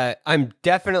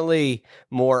definitely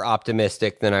more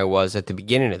optimistic than I was at the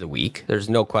beginning of the week. There's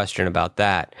no question about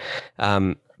that.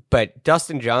 But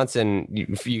Dustin Johnson,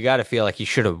 you got to feel like he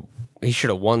should have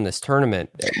won this tournament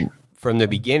from the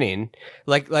beginning.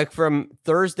 Like from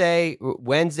Thursday,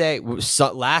 Wednesday,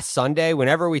 last Sunday,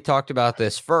 whenever we talked about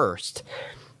this first,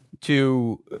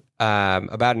 to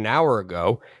about an hour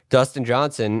ago, Dustin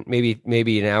Johnson, maybe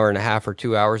an hour and a half or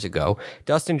 2 hours ago,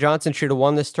 Dustin Johnson should have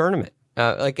won this tournament.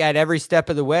 Like at every step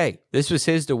of the way, this was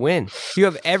his to win. You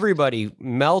have everybody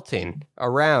melting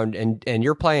around, and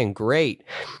you're playing great.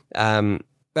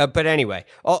 But anyway,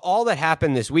 all that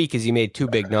happened this week is he made two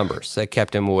big numbers that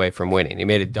kept him away from winning. He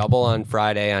made a double on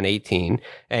Friday on 18,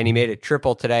 and he made a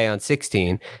triple today on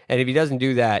 16. And if he doesn't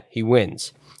do that, he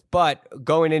wins. But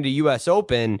going into U.S.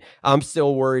 Open, I'm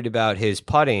still worried about his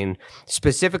putting,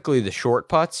 specifically the short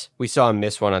putts. We saw him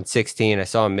miss one on 16. I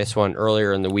saw him miss one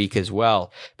earlier in the week as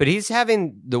well. But he's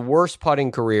having the worst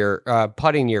putting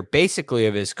year basically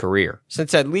of his career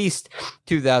since at least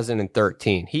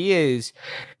 2013. He is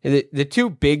the two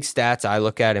big stats I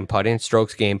look at in putting: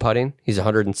 strokes gained putting. He's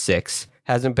 106.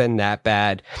 Hasn't been that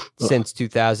bad since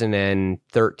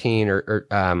 2013 or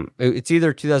it's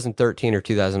either 2013 or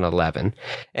 2011.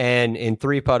 And in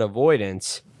 3-putt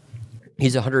avoidance,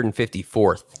 he's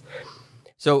 154th.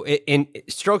 So in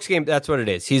strokes game, that's what it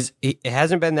is. It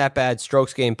hasn't been that bad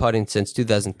strokes game putting since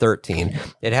 2013.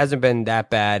 It hasn't been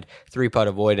that bad 3-putt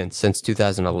avoidance since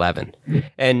 2011.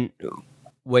 And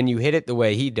when you hit it the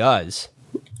way he does,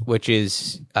 which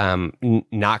is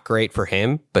not great for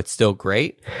him, but still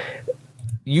great,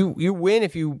 you win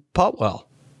if you putt well.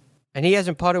 And he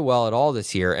hasn't putted well at all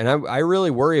this year. And I really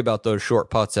worry about those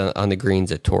short putts on the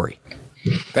greens at Torrey.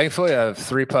 Thankfully, a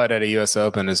 3-putt at a U.S.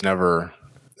 Open has never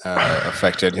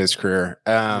affected his career.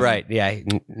 Right. Yeah.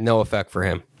 No effect for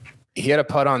him. He had a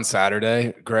putt on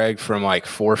Saturday, Greg, from like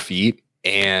 4 feet.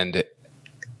 And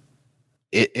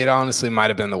it honestly might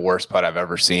have been the worst putt I've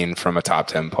ever seen from a top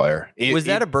 10 player. Was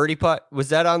that a birdie putt? Was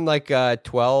that on like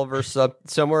 12 or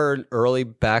somewhere early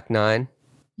back 9?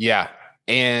 Yeah.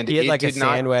 And he had like a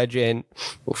sand wedge in.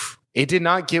 Oof. It did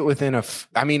not get within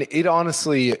it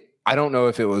honestly, I don't know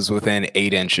if it was within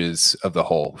 8 inches of the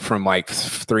hole from like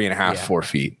 3.5, 4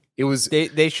 feet. It was.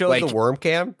 They showed like, the worm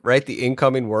cam, right? The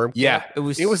incoming worm cam. Yeah. It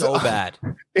was so bad.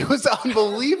 It was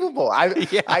unbelievable.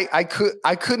 I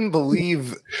couldn't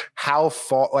believe how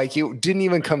far, like it didn't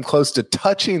even come close to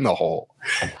touching the hole.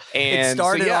 And it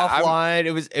started offline.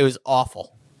 It was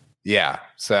awful. Yeah.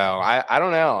 So I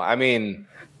don't know. I mean,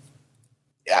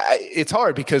 it's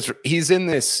hard because he's in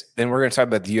this, and we're going to talk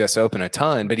about the U.S. Open a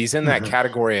ton, but he's in that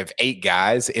category of 8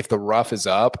 guys. If the rough is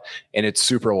up and it's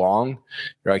super long,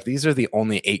 you're like, these are the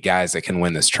only 8 guys that can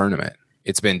win this tournament.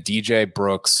 It's been DJ,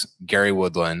 Brooks, Gary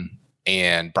Woodland,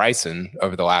 and Bryson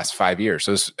over the last 5 years.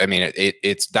 So,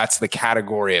 that's the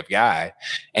category of guy,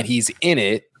 and he's in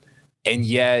it, and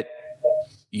yet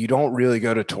you don't really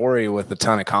go to Torrey with a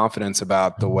ton of confidence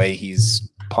about the way he's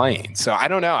playing. So I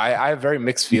don't know. I have very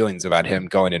mixed feelings about him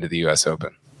going into the U.S.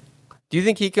 Open. Do you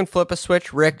think he can flip a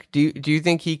switch, Rick? Do you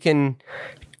think he can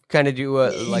kind of do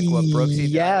like what Brooks did?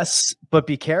 Yes, but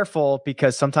be careful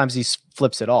because sometimes he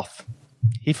flips it off.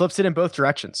 He flips it in both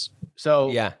directions. So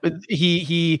yeah,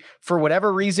 he for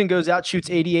whatever reason goes out, shoots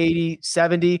 80,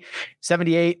 70,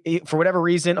 78. For whatever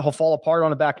reason, he'll fall apart on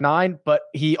the back 9, but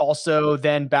he also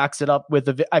then backs it up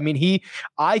with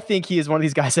I think he is one of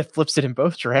these guys that flips it in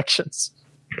both directions.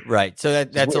 Right. So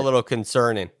that's a little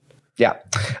concerning. Yeah.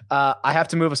 I have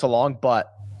to move us along,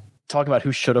 but talking about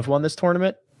who should have won this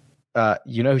tournament,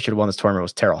 who should have won this tournament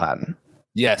was Terrell Hatton.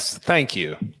 Yes. Thank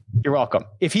you. You're welcome.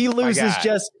 If he loses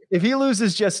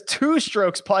just 2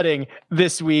 strokes putting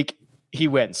this week, he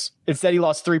wins. Instead, he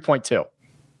lost 3.2.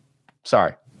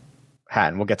 Sorry.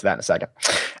 Hatton. We'll get to that in a second.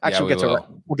 Actually,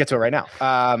 we'll get to it right now.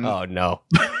 Oh no.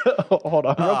 Hold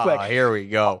on real quick. Here we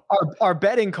go. Our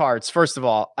betting cards, first of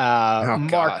all,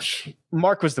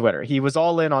 Mark was the winner. He was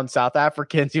all in on South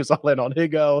Africans. He was all in on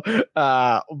Higo.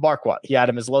 Mark won. He had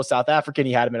him as low South African.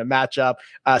 He had him in a matchup.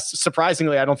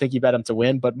 Surprisingly, I don't think he bet him to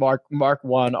win, but Mark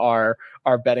won our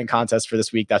betting contest for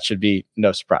this week. That should be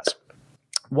no surprise.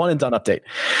 One and done update.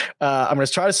 I'm going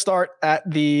to try to start at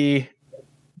the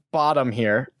bottom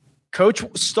here. Coach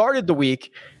started the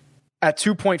week at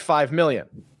 2.5 million.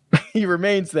 He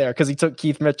remains there because he took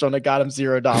Keith Mitchell and it got him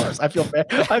 $0. I feel bad.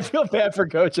 I feel bad for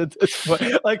Coach at this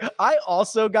point. Like I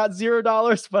also got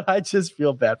 $0, but I just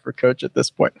feel bad for Coach at this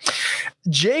point.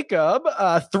 Jacob,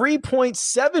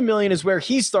 3.7 million is where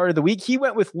he started the week. He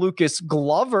went with Lucas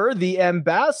Glover, the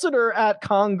ambassador at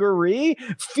Congaree,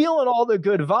 feeling all the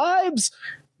good vibes.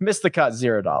 Missed the cut,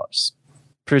 $0.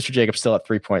 Producer Jacob still at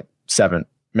 3.7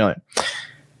 million.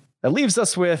 That leaves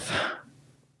us with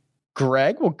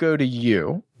Greg. We'll go to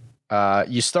you.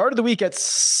 You started the week at,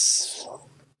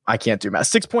 I can't do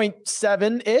math,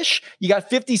 6.7-ish. You got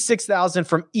 56,000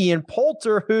 from Ian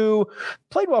Poulter, who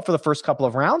played well for the first couple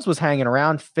of rounds, was hanging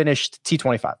around, finished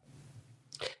T25.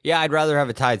 Yeah, I'd rather have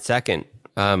a tied second.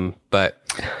 But,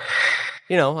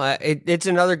 it's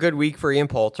another good week for Ian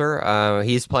Poulter.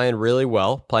 He's playing really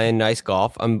well, playing nice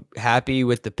golf. I'm happy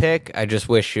with the pick. I just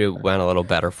wish it went a little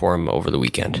better for him over the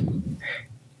weekend.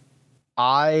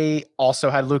 I also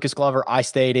had Lucas Glover. I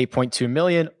stayed 8.2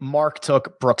 million. Mark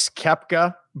took Brooks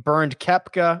Koepka, burned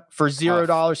Koepka for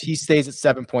 $0. He stays at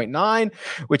 7.9,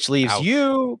 which leaves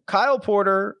you, Kyle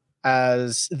Porter,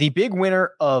 as the big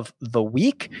winner of the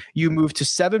week. You move to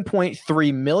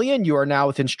 7.3 million. You are now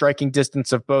within striking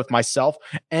distance of both myself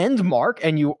and Mark,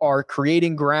 and you are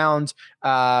creating ground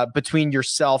between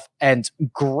yourself and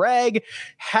Greg.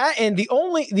 And the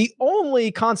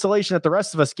only consolation that the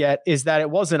rest of us get is that it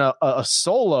wasn't a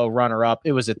solo runner-up.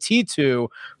 It was a T2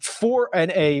 for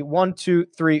a 1, 2,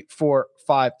 3, 4,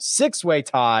 5, 6-way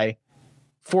tie,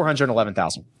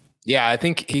 411,000. Yeah, I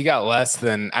think he got less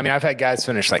than. I mean, I've had guys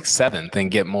finish like 7th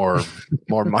and get more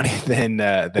money than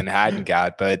Haddon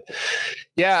got. But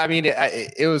yeah, I mean,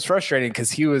 it was frustrating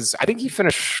because he was. I think he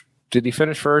finished. Did he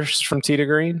finish first from tee to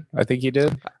green? I think he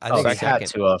did. I think he had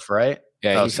to have, right?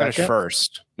 Yeah, he finished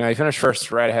first. No, he finished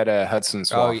first right ahead of Hudson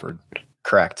Swafford.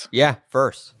 Correct. Yeah,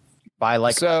 first. By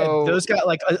those got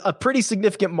like a pretty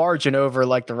significant margin over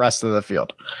like the rest of the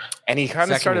field. And he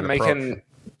kind of started making.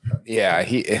 Yeah,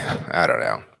 I don't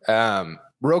know.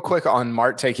 Real quick on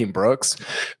Mark taking Brooks.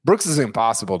 Brooks is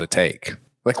impossible to take.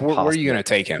 Like, where are you going to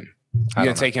take him? You're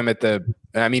going to take him at the.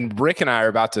 I mean, Rick and I are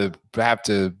about to have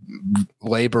to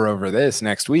labor over this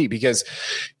next week because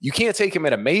you can't take him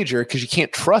at a major because you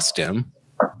can't trust him.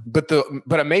 You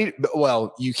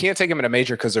can't take him at a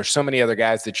major because there's so many other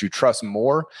guys that you trust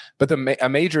more. But a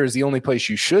major is the only place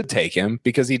you should take him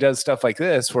because he does stuff like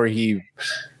this where he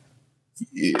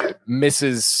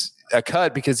misses a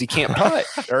cut because he can't putt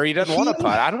or he doesn't want to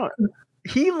putt. I don't know.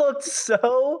 He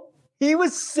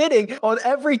was sitting on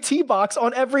every tee box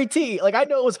on every tee. Like, I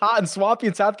know it was hot and swampy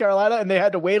in South Carolina and they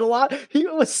had to wait a lot. He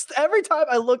was, every time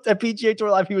I looked at PGA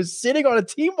Tour Live, he was sitting on a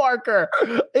tee marker.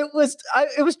 It was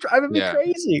driving me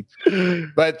crazy.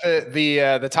 But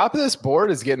the top of this board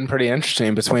is getting pretty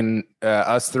interesting between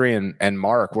us three and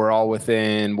Mark. We're all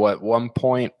within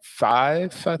 1.5. I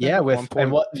think? Yeah,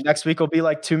 and what next week will be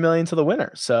like 2 million to the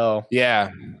winner. So yeah,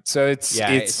 so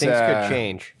things could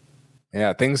change.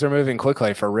 Yeah, things are moving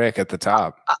quickly for Rick at the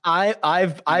top.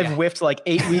 I've whiffed like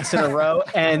 8 weeks in a row,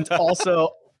 and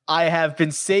also I have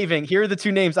been saving. Here are the 2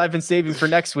 names I've been saving for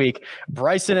next week: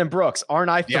 Bryson and Brooks. Aren't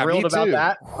I thrilled about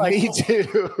that? Like, me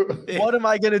too. What am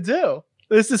I gonna do?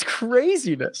 This is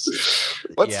craziness.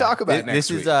 Let's talk about next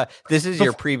week. This is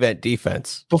your prevent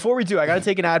defense. Before we do, I got to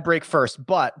take an ad break first.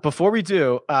 But before we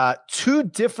do, 2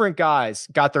 different guys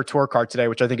got their tour card today,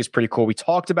 which I think is pretty cool. We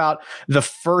talked about the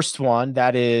first one.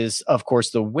 That is, of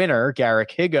course, the winner, Garrick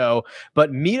Higo.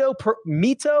 But Mito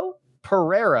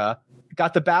Pereira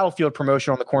got the Battlefield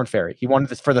promotion on the Corn Ferry. He won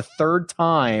this for the 3rd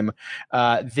time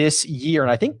this year,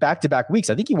 and I think back-to-back weeks.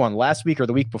 I think he won last week or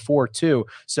the week before too.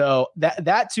 So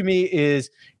that to me is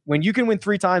when you can win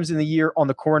 3 times in the year on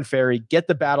the Corn Ferry, get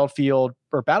the Battlefield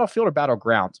or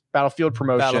Battleground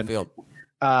promotion. Battlefield.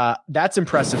 That's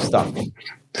impressive stuff.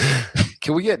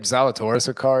 Can we get Zalatoris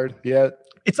a card yet?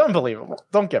 It's unbelievable.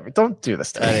 Don't do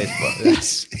this to me.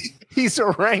 He's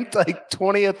ranked like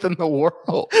 20th in the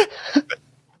world.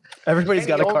 Everybody's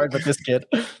got a card but this kid.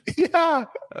 Yeah.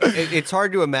 It's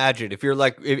hard to imagine if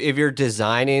you're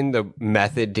designing the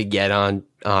method to get on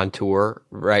tour,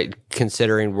 right?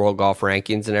 Considering world golf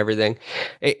rankings and everything,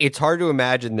 it's hard to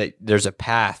imagine that there's a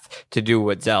path to do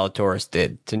what Zalatoris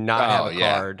did, to not have a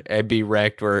card and be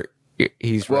ranked where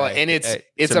he's ranked. And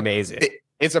it's amazing.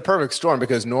 It's a perfect storm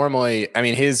because normally, I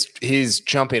mean, his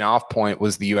jumping off point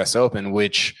was the U.S. Open,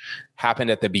 which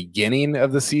happened at the beginning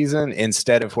of the season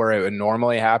instead of where it would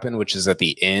normally happen, which is at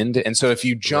the end. And so if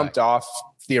you jumped off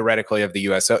theoretically of the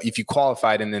U.S. Open, if you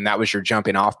qualified and then that was your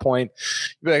jumping off point,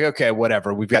 you'd be like, okay,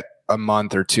 whatever. We've got a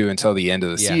month or 2 until the end of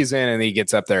the season, and he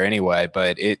gets up there anyway.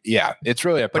 But it's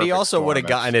really a perfect But he also would have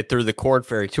gotten it through the Corn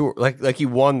Ferry Tour. Like he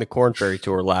won the Corn Ferry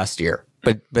Tour last year.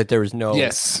 But there was no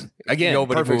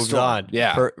nobody moves on.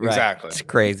 Yeah, exactly. It's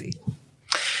crazy.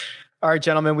 All right,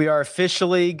 gentlemen, we are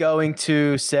officially going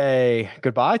to say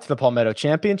goodbye to the Palmetto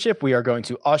Championship. We are going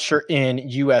to usher in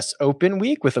U.S. Open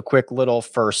week with a quick little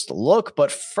first look.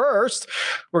 But first,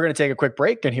 we're going to take a quick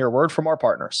break and hear a word from our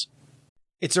partners.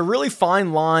 It's a really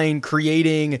fine line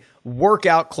creating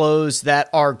workout clothes that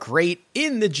are great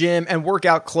in the gym and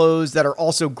workout clothes that are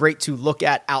also great to look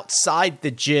at outside the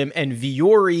gym. And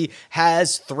Viore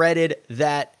has threaded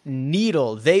that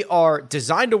needle. They are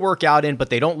designed to work out in, but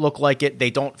they don't look like it.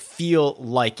 They don't feel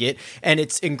like it. And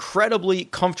it's incredibly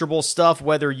comfortable stuff,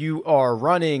 whether you are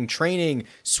running, training,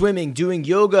 swimming, doing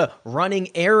yoga, running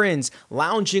errands,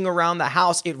 lounging around the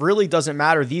house. It really doesn't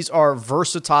matter. These are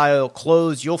versatile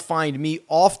clothes. You'll find me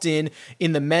often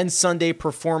in the men's Sunday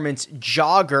Performance performance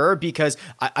jogger because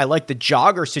I like the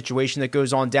jogger situation that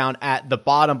goes on down at the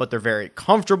bottom, but they're very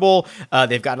comfortable.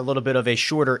 They've got a little bit of a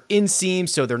shorter inseam,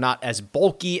 so they're not as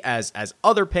bulky as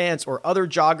other pants or other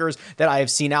joggers that I have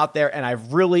seen out there, and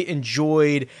I've really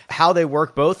enjoyed how they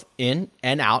work both in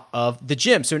and out of the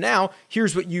gym. So now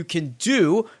here's what you can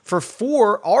do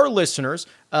for our listeners.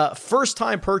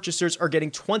 First-time purchasers are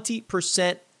getting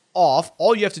 20% off.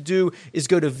 All you have to do is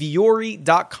go to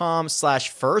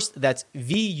vuori.com/first. That's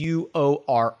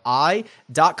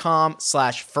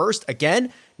VUORI.com/first.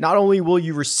 Again, not only will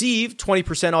you receive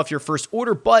 20% off your first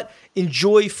order, but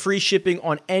enjoy free shipping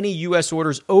on any U.S.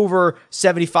 orders over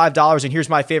 $75. And here's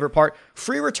my favorite part,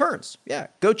 free returns. Yeah,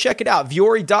 go check it out.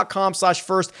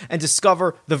 vuori.com/first and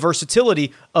discover the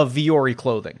versatility of Vuori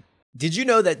clothing. Did you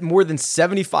know that more than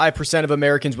 75% of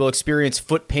Americans will experience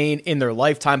foot pain in their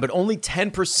lifetime, but only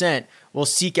 10% will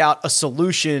seek out a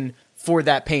solution for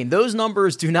that pain? Those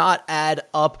numbers do not add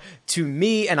up to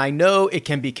me, and I know it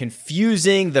can be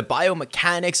confusing, the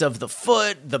biomechanics of the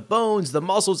foot, the bones, the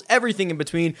muscles, everything in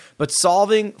between, but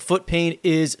solving foot pain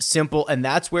is simple, and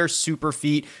that's where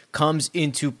Superfeet comes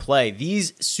into play.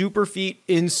 These Superfeet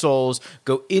insoles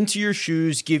go into your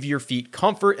shoes, give your feet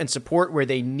comfort and support where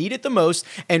they need it the most,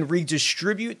 and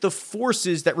redistribute the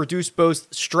forces that reduce both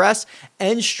stress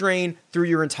and strain through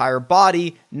your entire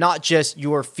body, not just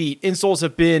your feet. Insoles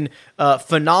have been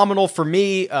phenomenal for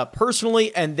me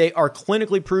personally, and they are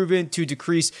clinically proven to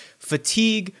decrease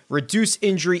fatigue, reduce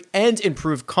injury, and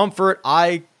improve comfort.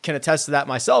 I can attest to that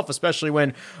myself, especially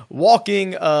when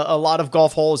walking a lot of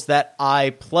golf holes that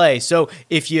I play. So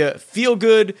if you feel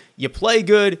good, you play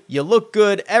good, you look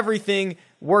good, everything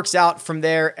works out from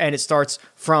there, and it starts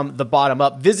from the bottom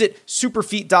up. Visit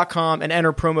superfeet.com and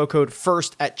enter promo code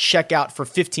FIRST at checkout for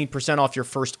 15% off your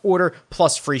first order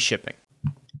plus free shipping.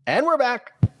 And we're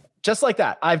back. Just like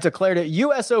that, I've declared it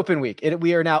U.S. Open week.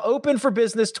 We are now open for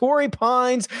business. Torrey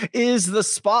Pines is the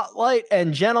spotlight.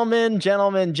 And gentlemen,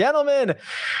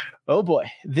 oh boy,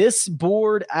 this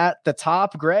board at the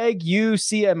top, Greg, you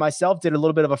see, and myself did a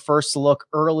little bit of a first look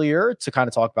earlier to kind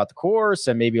of talk about the course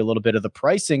and maybe a little bit of the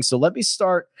pricing. So let me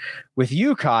start with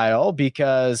you, Kyle,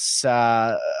 because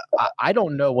I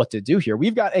don't know what to do here.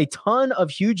 We've got a ton of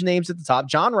huge names at the top.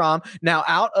 Jon Rahm, now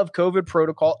out of COVID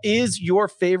protocol, is your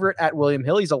favorite at William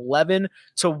Hill. He's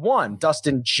 11-1.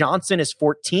 Dustin Johnson is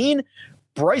 14.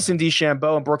 Bryson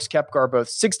DeChambeau and Brooks Koepka are both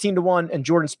 16-1, and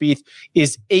Jordan Spieth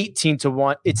is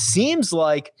 18-1. It seems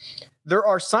like there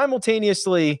are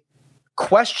simultaneously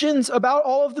questions about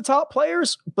all of the top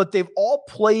players, but they've all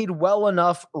played well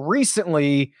enough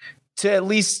recently to at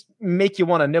least make you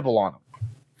want to nibble on them.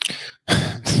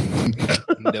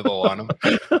 Nibble on them.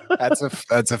 That's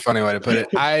a funny way to put it.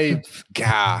 I'm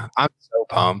so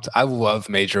pumped. I love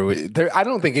major weeks. I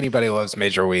don't think anybody loves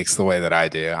major weeks the way that I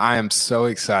do. I am so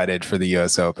excited for the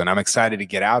U.S. Open. I'm excited to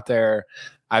get out there.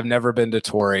 I've never been to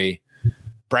Torrey.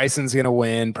 Bryson's going to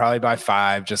win probably by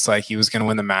 5, just like he was going to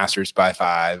win the Masters by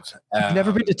 5. You've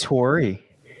never been to Torrey?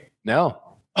 No.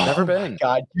 Never been.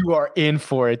 God, you are in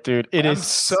for it, dude. I'm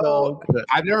so good.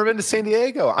 I've never been to San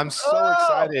Diego. I'm so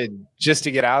excited just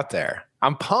to get out there.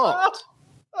 I'm pumped.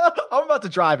 I'm about to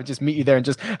drive and just meet you there and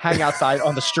just hang outside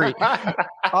on the street.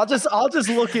 I'll just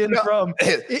look in from.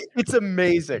 It's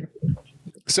amazing.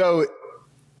 So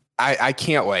I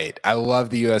can't wait. I love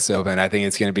the U.S. Open. I think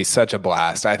it's going to be such a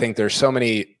blast. I think there's so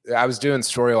many. I was doing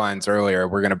storylines earlier.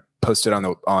 We're going to post it on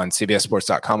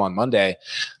CBSSports.com on Monday.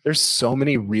 There's so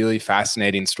many really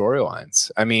fascinating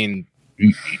storylines. I mean,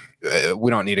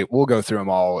 we don't need it. We'll go through them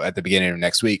all at the beginning of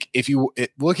next week.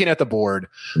 Looking at the board,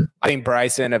 I think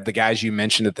Bryson, of the guys you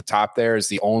mentioned at the top there, is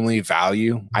the only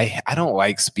value. I don't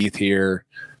like Spieth here.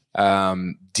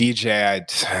 DJ,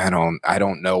 I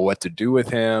don't know what to do with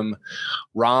him.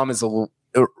 Rahm is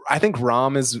I think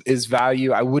Rahm is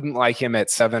value. I wouldn't like him at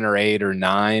 7 or 8 or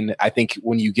 9. I think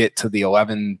when you get to the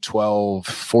 11, 12,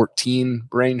 14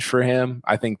 range for him,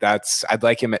 I think I'd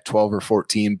like him at 12 or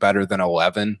 14 better than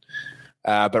 11.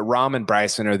 But Rahm and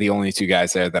Bryson are the only two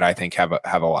guys there that I think have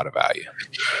a lot of value.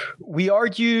 We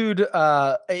argued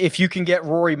if you can get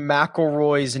Rory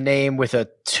McIlroy's name with a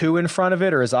 2 in front of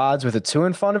it, or his odds with a 2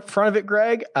 in front of it,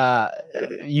 Greg,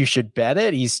 you should bet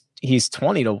it. He's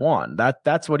 20-1.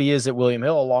 That's what he is at William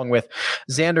Hill, along with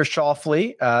Xander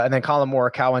Schauffele, and then Colin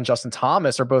Morikawa and Justin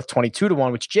Thomas are both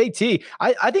 22-1. Which JT,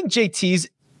 I think JT's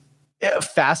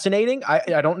fascinating.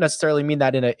 I don't necessarily mean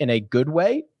that in a good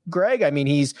way, Greg. I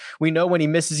mean, we know when he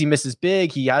misses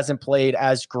big. He hasn't played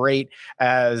as great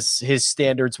as his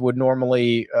standards would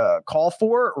normally call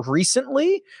for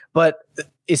recently. But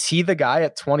is he the guy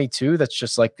at 22 that's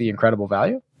just like the incredible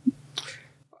value?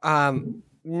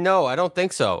 No, I don't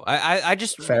think so. I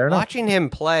just Fair enough. watching him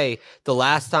play the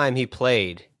last time he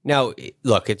played. Now,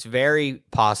 look, it's very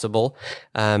possible,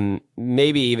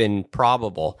 maybe even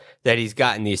probable that he's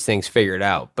gotten these things figured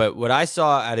out. But what I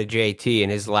saw out of JT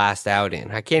in his last outing,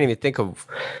 I can't even think of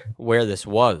where this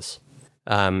was.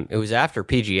 It was after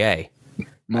PGA.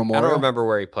 Memorial? I don't remember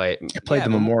where he played. He played the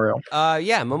Memorial.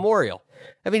 Memorial.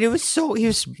 I mean, he was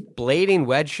blading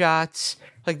wedge shots,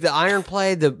 like the iron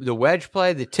play, the wedge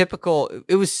play, the typical.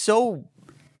 It was so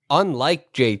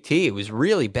unlike JT. It was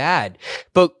really bad.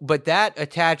 But that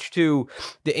attached to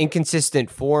the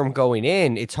inconsistent form going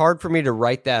in, it's hard for me to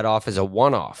write that off as a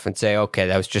one-off and say, okay,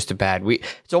 that was just a bad week.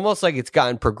 It's almost like it's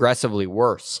gotten progressively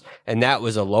worse, and that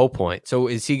was a low point. So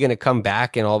is he going to come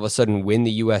back and all of a sudden win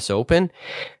the U.S. Open?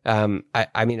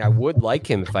 I mean, I would like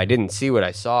him if I didn't see what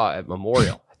I saw at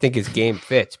Memorial. I think his game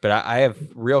fits, but I have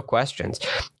real questions.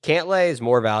 Cantlay is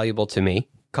more valuable to me.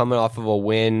 Coming off of a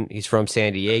win. He's from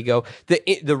San Diego.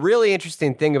 The really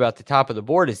interesting thing about the top of the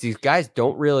board is these guys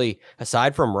don't really,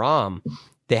 aside from Rahm,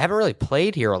 they haven't really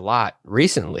played here a lot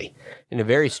recently in a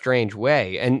very strange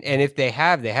way. And if they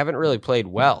haven't really played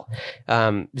well.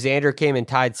 Xander came and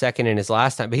tied second in his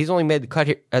last time, but he's only made the cut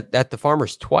here at the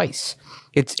Farmers twice.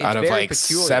 It's out of very like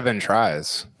peculiar. 7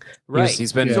 tries. Right.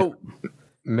 He's been Miserable.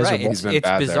 Right. It's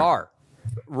bizarre.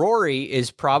 Rory is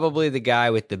probably the guy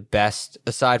with the best,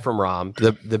 aside from Rahm,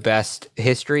 the best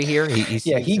history here.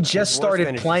 He just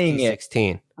started playing it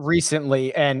 16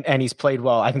 recently, and he's played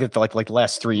well. I think it's like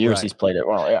last 3 years he's played it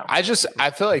well. Yeah, I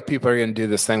feel like people are going to do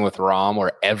this thing with Rahm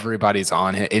where everybody's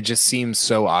on him. It just seems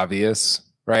so obvious,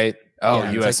 right? Oh,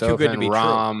 Yeah, U.S. like Open,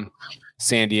 Rahm,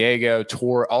 San Diego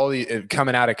tour, all the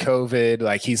coming out of COVID,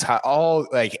 like he's hot, all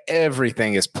like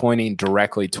everything is pointing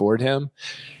directly toward him.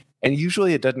 And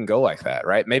usually it doesn't go like that,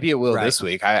 right? Maybe it will this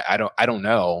week. I don't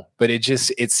know, but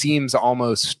it seems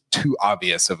almost too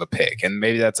obvious of a pick. And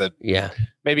maybe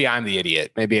maybe I'm the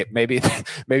idiot.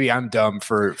 Maybe I'm dumb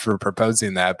for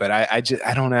proposing that, but I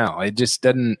don't know. It just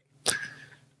doesn't.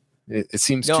 It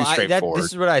seems too straightforward.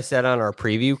 This is what I said on our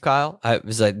preview, Kyle. It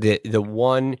was like the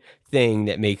one thing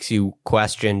that makes you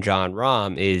question Jon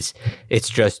Rahm is it's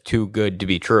just too good to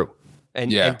be true.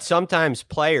 And sometimes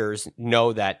players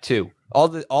know that too.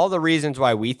 All the reasons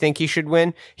why we think he should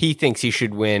win, he thinks he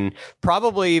should win.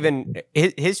 Probably even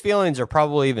his feelings are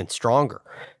probably even stronger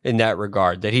in that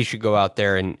regard, that he should go out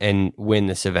there and win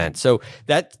this event. So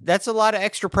that's a lot of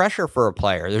extra pressure for a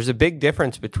player. There's a big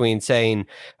difference between saying,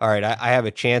 all right, I have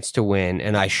a chance to win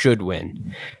and I should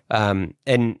win. And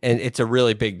it's a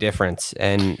really big difference.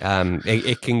 And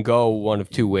it can go one of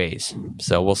two ways.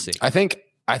 So we'll see.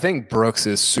 I think Brooks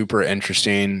is super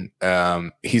interesting.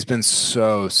 He's been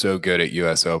so good at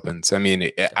U.S. Opens. I mean,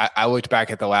 I looked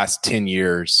back at the last 10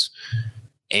 years,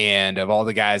 and of all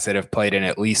the guys that have played in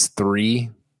at least 3,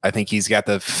 I think he's got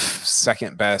the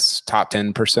second best top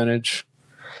 10 percentage.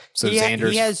 So he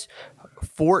has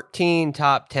 14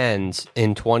 top 10s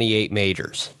in 28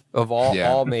 majors of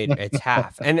all majors. It's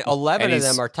half, and 11 of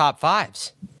them are top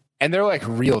 5s, and they're like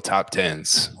real top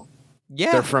 10s.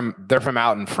 Yeah, they're from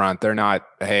out in front. They're not,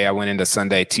 hey, I went into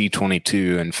Sunday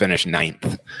T22 and finished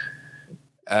 9th.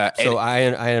 So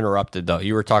I interrupted though.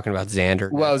 You were talking about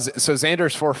Xander. Well, so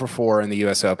Xander's 4 for 4 in the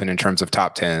U.S. Open in terms of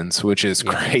top 10s, which is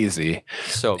crazy.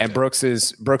 And Brooks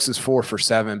is 4 for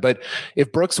 7. But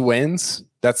if Brooks wins,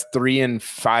 that's 3 in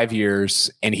 5 years,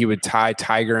 and he would tie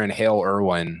Tiger and Hale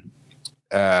Irwin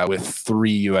with 3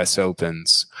 U.S.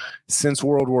 Opens. Since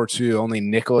World War II, only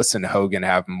Nicklaus and Hogan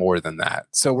have more than that.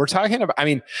 So we're talking about, I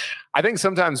mean, I think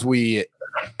sometimes we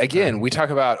talk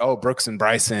about, Brooks and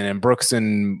Bryson and Brooks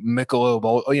and Michelob,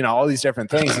 all these different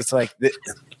things. It's like,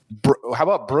 how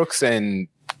about Brooks and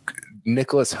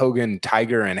Nicklaus, Hogan,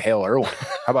 Tiger, and Hale Irwin?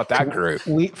 How about that group?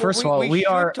 We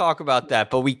should talk about that,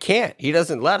 but we can't. He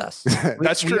doesn't let us.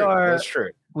 That's true. That's true.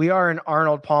 We are an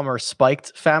Arnold Palmer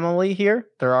spiked family here.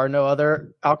 There are no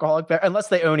other alcoholic unless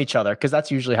they own each other, because that's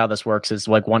usually how this works. Is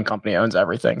like one company owns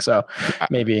everything. So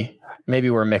maybe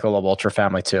we're a Michelob Ultra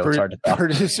family too. It's hard to tell.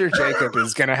 Producer Jacob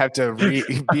is going to have to be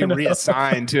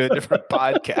reassigned to a different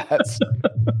podcast.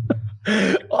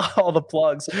 All the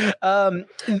plugs.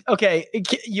 Okay,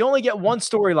 you only get one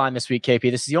storyline this week,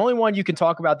 KP. This is the only one you can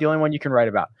talk about, the only one you can write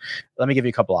about. Let me give you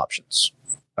a couple options.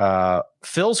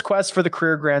 Phil's quest for the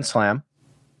career Grand Slam.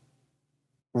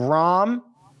 Rahm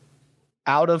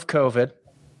out of COVID.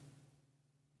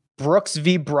 Brooks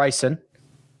v. Bryson.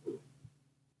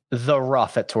 The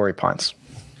rough at Torrey Pines.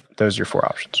 Those are your 4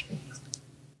 options.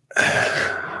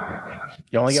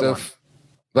 You only get one.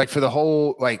 Like for the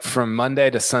whole, like from Monday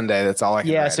to Sunday, that's all I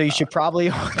can write so you about. should probably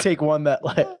take one that,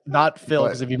 like, not Phil,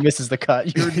 because if he misses the cut,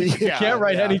 you can't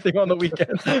write anything on the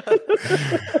weekend.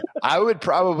 I would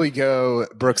probably go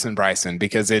Brooks and Bryson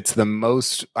because it's the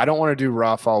most. I don't want to do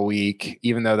rough all week,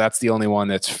 even though that's the only one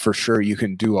that's for sure you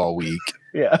can do all week.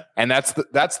 Yeah, and that's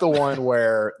the one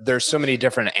where there's so many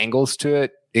different angles to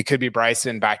it. It could be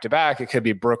Bryson back to back. It could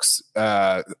be Brooks 3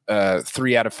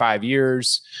 out of 5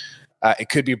 years. It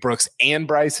could be Brooks and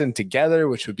Bryson together,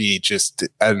 which would be just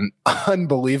an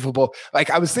unbelievable. Like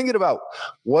I was thinking about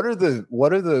what are the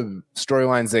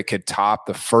storylines that could top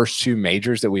the first 2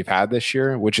 majors that we've had this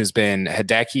year, which has been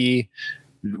Hideki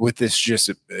with this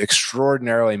just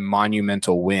extraordinarily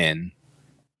monumental win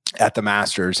at the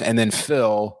Masters, and then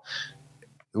Phil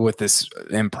with this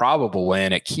improbable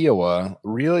win at Kiowa.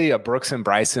 Really, a Brooks and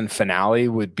Bryson finale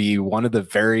would be one of the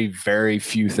very, very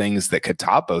few things that could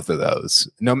top both of those,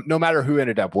 no matter who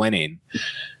ended up winning.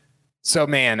 So,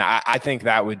 man, I think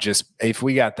that would just, if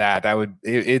we got that would,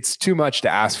 it's too much to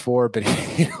ask for, but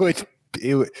it would,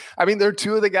 I mean, they're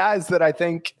 2 of the guys that I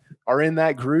think are in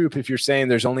that group. If you're saying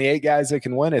there's only 8 guys that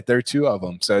can win it, they're 2 of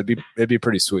them. So it'd be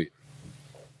pretty sweet.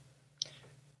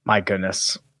 My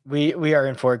goodness. We are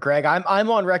in for it, Greg. I'm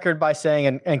on record by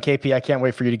saying, and KP, I can't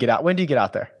wait for you to get out. When do you get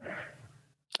out there?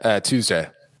 Tuesday.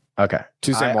 Okay.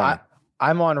 Tuesday morning.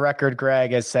 I'm on record,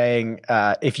 Greg, as saying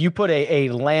if you put a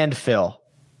landfill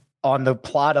on the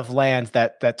plot of land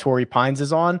that Torrey Pines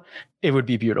is on, it would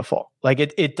be beautiful. Like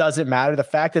it doesn't matter. The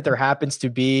fact that there happens to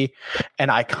be an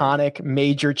iconic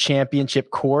major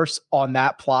championship course on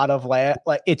that plot of land,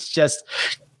 like it's just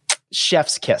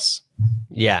chef's kiss.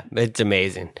 Yeah, it's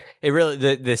amazing. It really,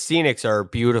 the scenics are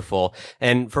beautiful.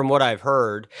 And from what I've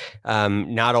heard,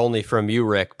 not only from you,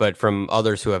 Rick, but from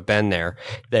others who have been there,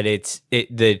 that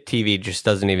the TV just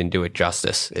doesn't even do it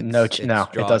justice. It's it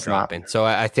does not. So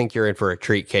I think you're in for a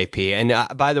treat, KP.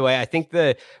 And by the way, I think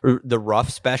the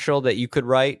rough special that you could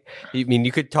write, I mean,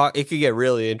 you could talk, it could get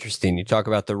really interesting. You talk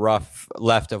about the rough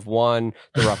left of one,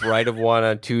 the rough right of one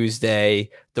on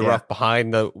Tuesday, the rough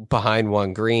behind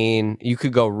one green. You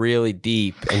could go really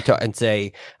deep and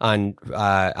say on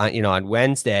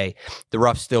Wednesday the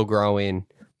rough's still growing.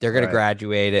 They're going to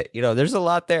graduate it. There's a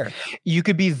lot there. You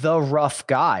could be the rough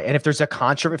guy, and if there's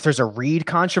a Reed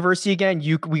controversy again,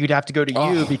 we would have to go to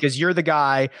you because you're the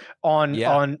guy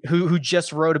on who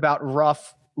just wrote about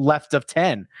rough left of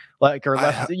 10,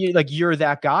 you're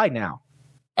that guy now.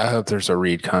 I hope there's a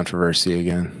Reed controversy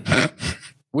again.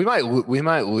 We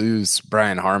might lose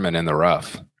Brian Harmon in the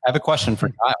rough. I have a question for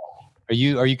Kyle.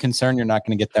 Are you concerned you're not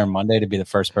going to get there Monday to be the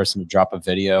first person to drop a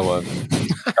video of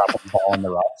dropping the ball in the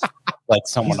rough like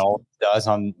someone else does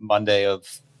on Monday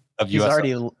of US?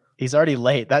 He's already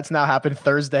late. That's now happened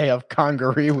Thursday of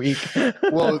Congaree week.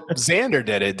 Well, Xander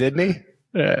did it, didn't he?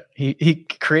 Yeah, he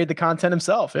created the content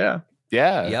himself. Yeah.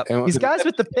 Yep. These guys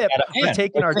with the pip are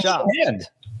taking our job.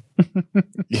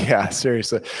 Yeah,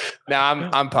 seriously. Now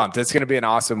I'm pumped. It's going to be an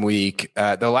awesome week.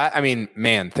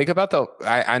 Think about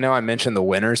I know I mentioned the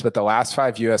winners, but the last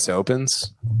 5 U.S.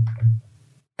 Opens,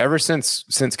 ever since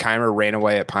Keimer ran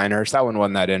away at Pinehurst, that one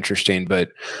wasn't that interesting. But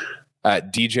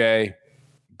DJ,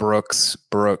 Brooks,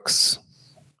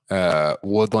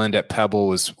 Woodland at Pebble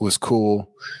was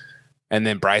cool, and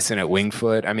then Bryson at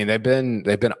Wingfoot. I mean, they've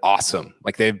been awesome.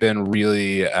 Like they've been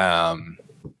really.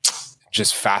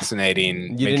 Just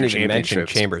fascinating. You didn't even mention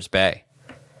Chambers Bay.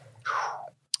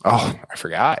 Oh, I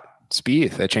forgot.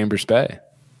 Spieth at Chambers Bay.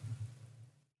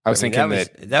 I was thinking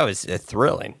that was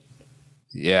thrilling.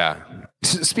 Yeah.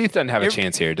 Spieth doesn't have a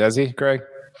chance here, does he, Greg?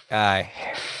 I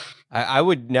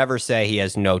would never say he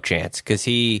has no chance because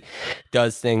he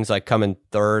does things like coming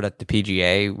third at the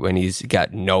PGA when he's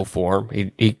got no form.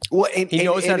 He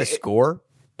knows how to score,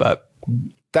 but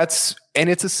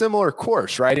it's a similar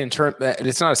course, right?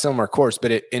 It's not a similar course,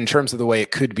 but in terms of the way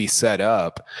it could be set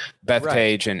up,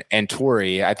 Bethpage and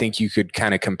Torrey, I think you could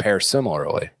kind of compare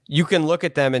similarly. You can look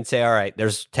at them and say, all right,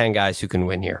 there's 10 guys who can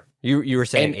win here. You were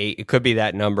saying 8. It could be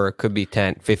that number. It could be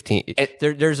 10, 15.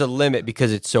 There's a limit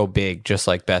because it's so big, just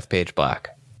like Bethpage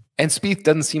Black. And Spieth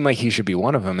doesn't seem like he should be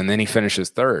one of them. And then he finishes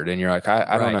third. And you're like,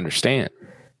 I don't understand.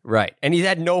 Right. And he's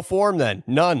had no form then.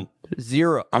 None.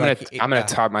 0. I'm gonna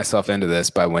talk myself into this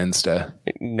by Wednesday.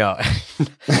 No.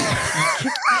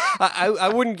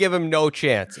 I wouldn't give him no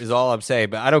chance is all I'm saying,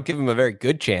 but I don't give him a very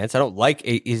good chance.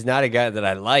 He's not a guy that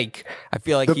I like. I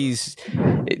feel like he's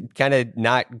kind of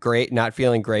not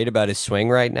feeling great about his swing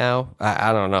right now.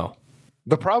 I don't know.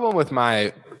 The problem with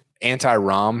my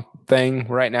anti-Rom thing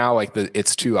right now,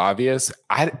 it's too obvious.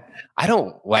 I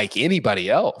don't like anybody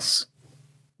else.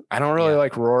 I don't really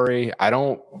like Rory. I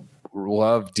don't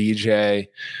love DJ.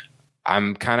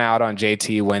 I'm kind of out on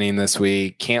JT winning this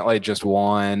week. Cantlay just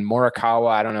won.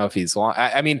 Morikawa, I don't know if he's long.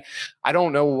 I mean, I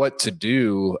don't know what to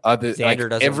do. Xander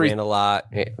doesn't win a lot.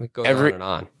 It goes on and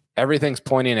on. everything's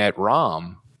pointing at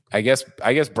Rahm. I guess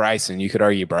Bryson. You could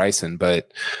argue Bryson, but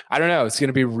I don't know. It's going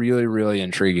to be really, really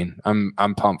intriguing.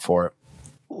 I'm pumped for it.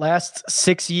 Last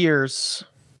 6 years,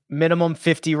 minimum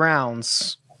 50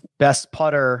 rounds. Best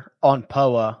putter on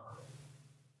POA.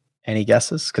 Any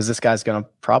guesses? Because this guy's going to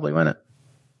probably win it.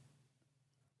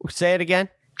 Say it again.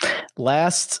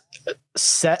 Last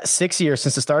 6 years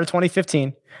since the start of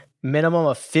 2015, minimum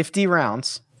of 50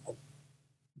 rounds.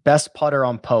 Best putter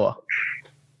on POA.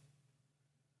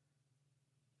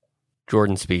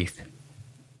 Jordan Spieth.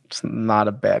 It's not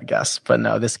a bad guess, but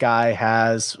no, this guy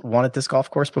has won at this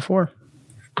golf course before.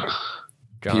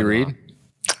 P. Reed?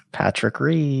 Patrick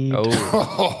Reed.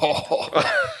 Oh.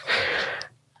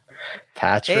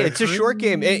 Patrick. Hey, it's a short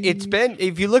game. It's been,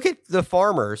 if you look at the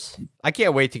Farmers, I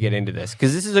can't wait to get into this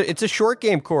because it's a short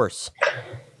game course.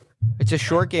 It's a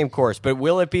short game course, but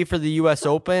will it be for the U.S.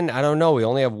 Open? I don't know. We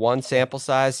only have one sample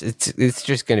size. It's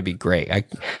just going to be great. I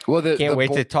can't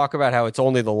wait to talk about how it's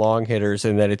only the long hitters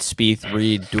and that it's Spieth,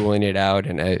 Reed dueling it out.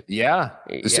 And I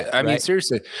mean,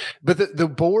 seriously. But the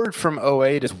board from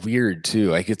 08 is weird too.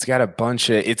 Like it's got a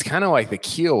bunch of. It's kind of like the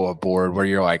Kiowa board where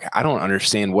you're like, I don't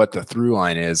understand what the through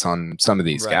line is on some of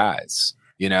these guys.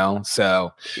 You know,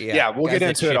 so we'll get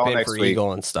into it all next week.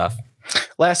 Eagle and stuff.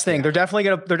 Last thing, they're definitely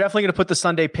gonna put the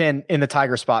Sunday pin in the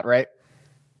Tiger spot, right?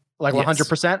 Like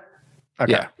 100%.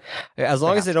 Okay. Yeah, as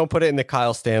long as they don't put it in the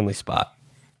Kyle Stanley spot.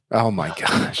 Oh my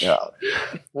gosh!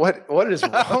 What is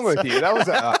wrong with you? That was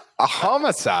a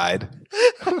homicide.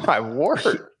 Oh my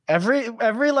word!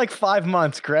 Every like 5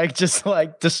 months, Greg just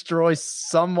like destroys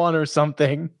someone or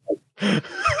something.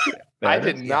 I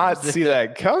did not see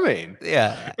that coming.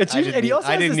 Yeah, it's usually, and he also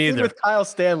has this thing with Kyle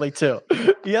Stanley too.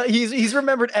 Yeah, he's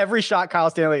remembered every shot Kyle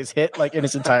Stanley has hit like in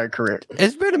his entire career.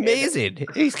 It's been amazing.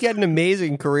 He's got an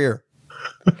amazing career.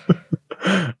 All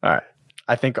right,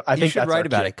 I think you should write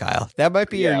about it, Kyle. That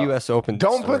might be your U.S. Open.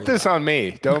 Don't put this on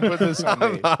me. Don't put this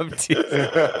on me.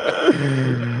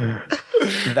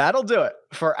 That'll do it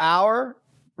for our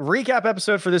recap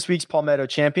episode for this week's Palmetto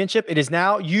Championship. It is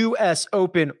now U.S.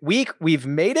 Open week. We've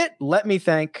made it. Let me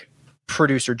thank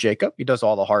producer Jacob. He does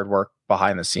all the hard work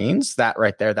behind the scenes. That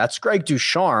right there, that's Greg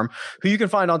Ducharme, who you can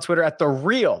find on Twitter at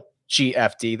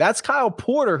 @TheRealGFD. That's Kyle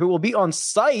Porter, who will be on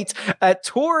site at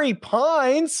Torrey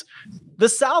Pines, the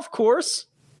South Course.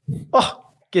 Oh,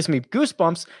 gives me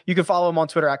goosebumps. You can follow him on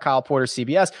Twitter at Kyle Porter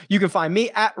CBS. You can find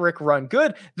me at Rick Run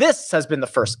Good. This has been The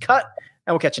First Cut,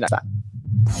 and we'll catch you next time.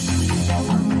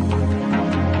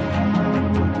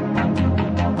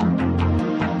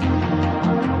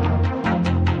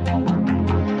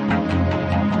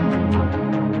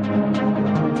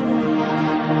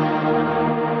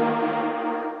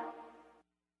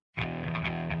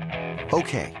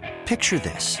 Okay, picture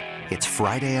this. It's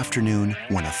Friday afternoon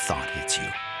when a thought hits you.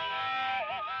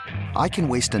 I can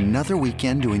waste another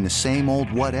weekend doing the same old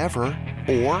whatever,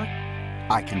 or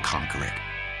I can conquer it.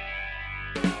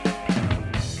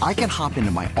 I can hop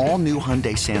into my all-new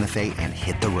Hyundai Santa Fe and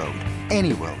hit the road.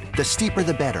 Any road. The steeper,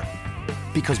 the better.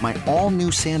 Because my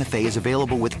all-new Santa Fe is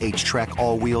available with H-Track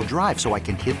all-wheel drive, so I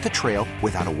can hit the trail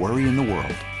without a worry in the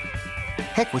world.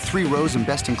 Heck, with 3 rows and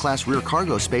best-in-class rear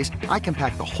cargo space, I can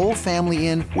pack the whole family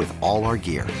in with all our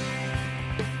gear.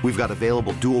 We've got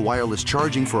available dual wireless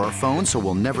charging for our phones, so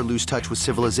we'll never lose touch with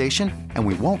civilization, and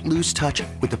we won't lose touch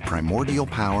with the primordial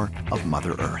power of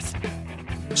Mother Earth.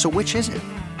 So which is it?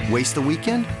 Waste the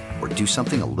weekend or do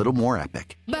something a little more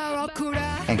epic?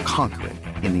 And conquer it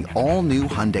in the all-new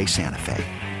Hyundai Santa Fe.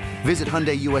 Visit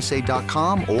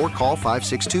HyundaiUSA.com or call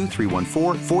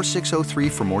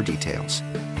 562-314-4603 for more details.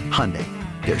 Hyundai,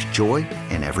 there's joy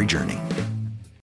in every journey.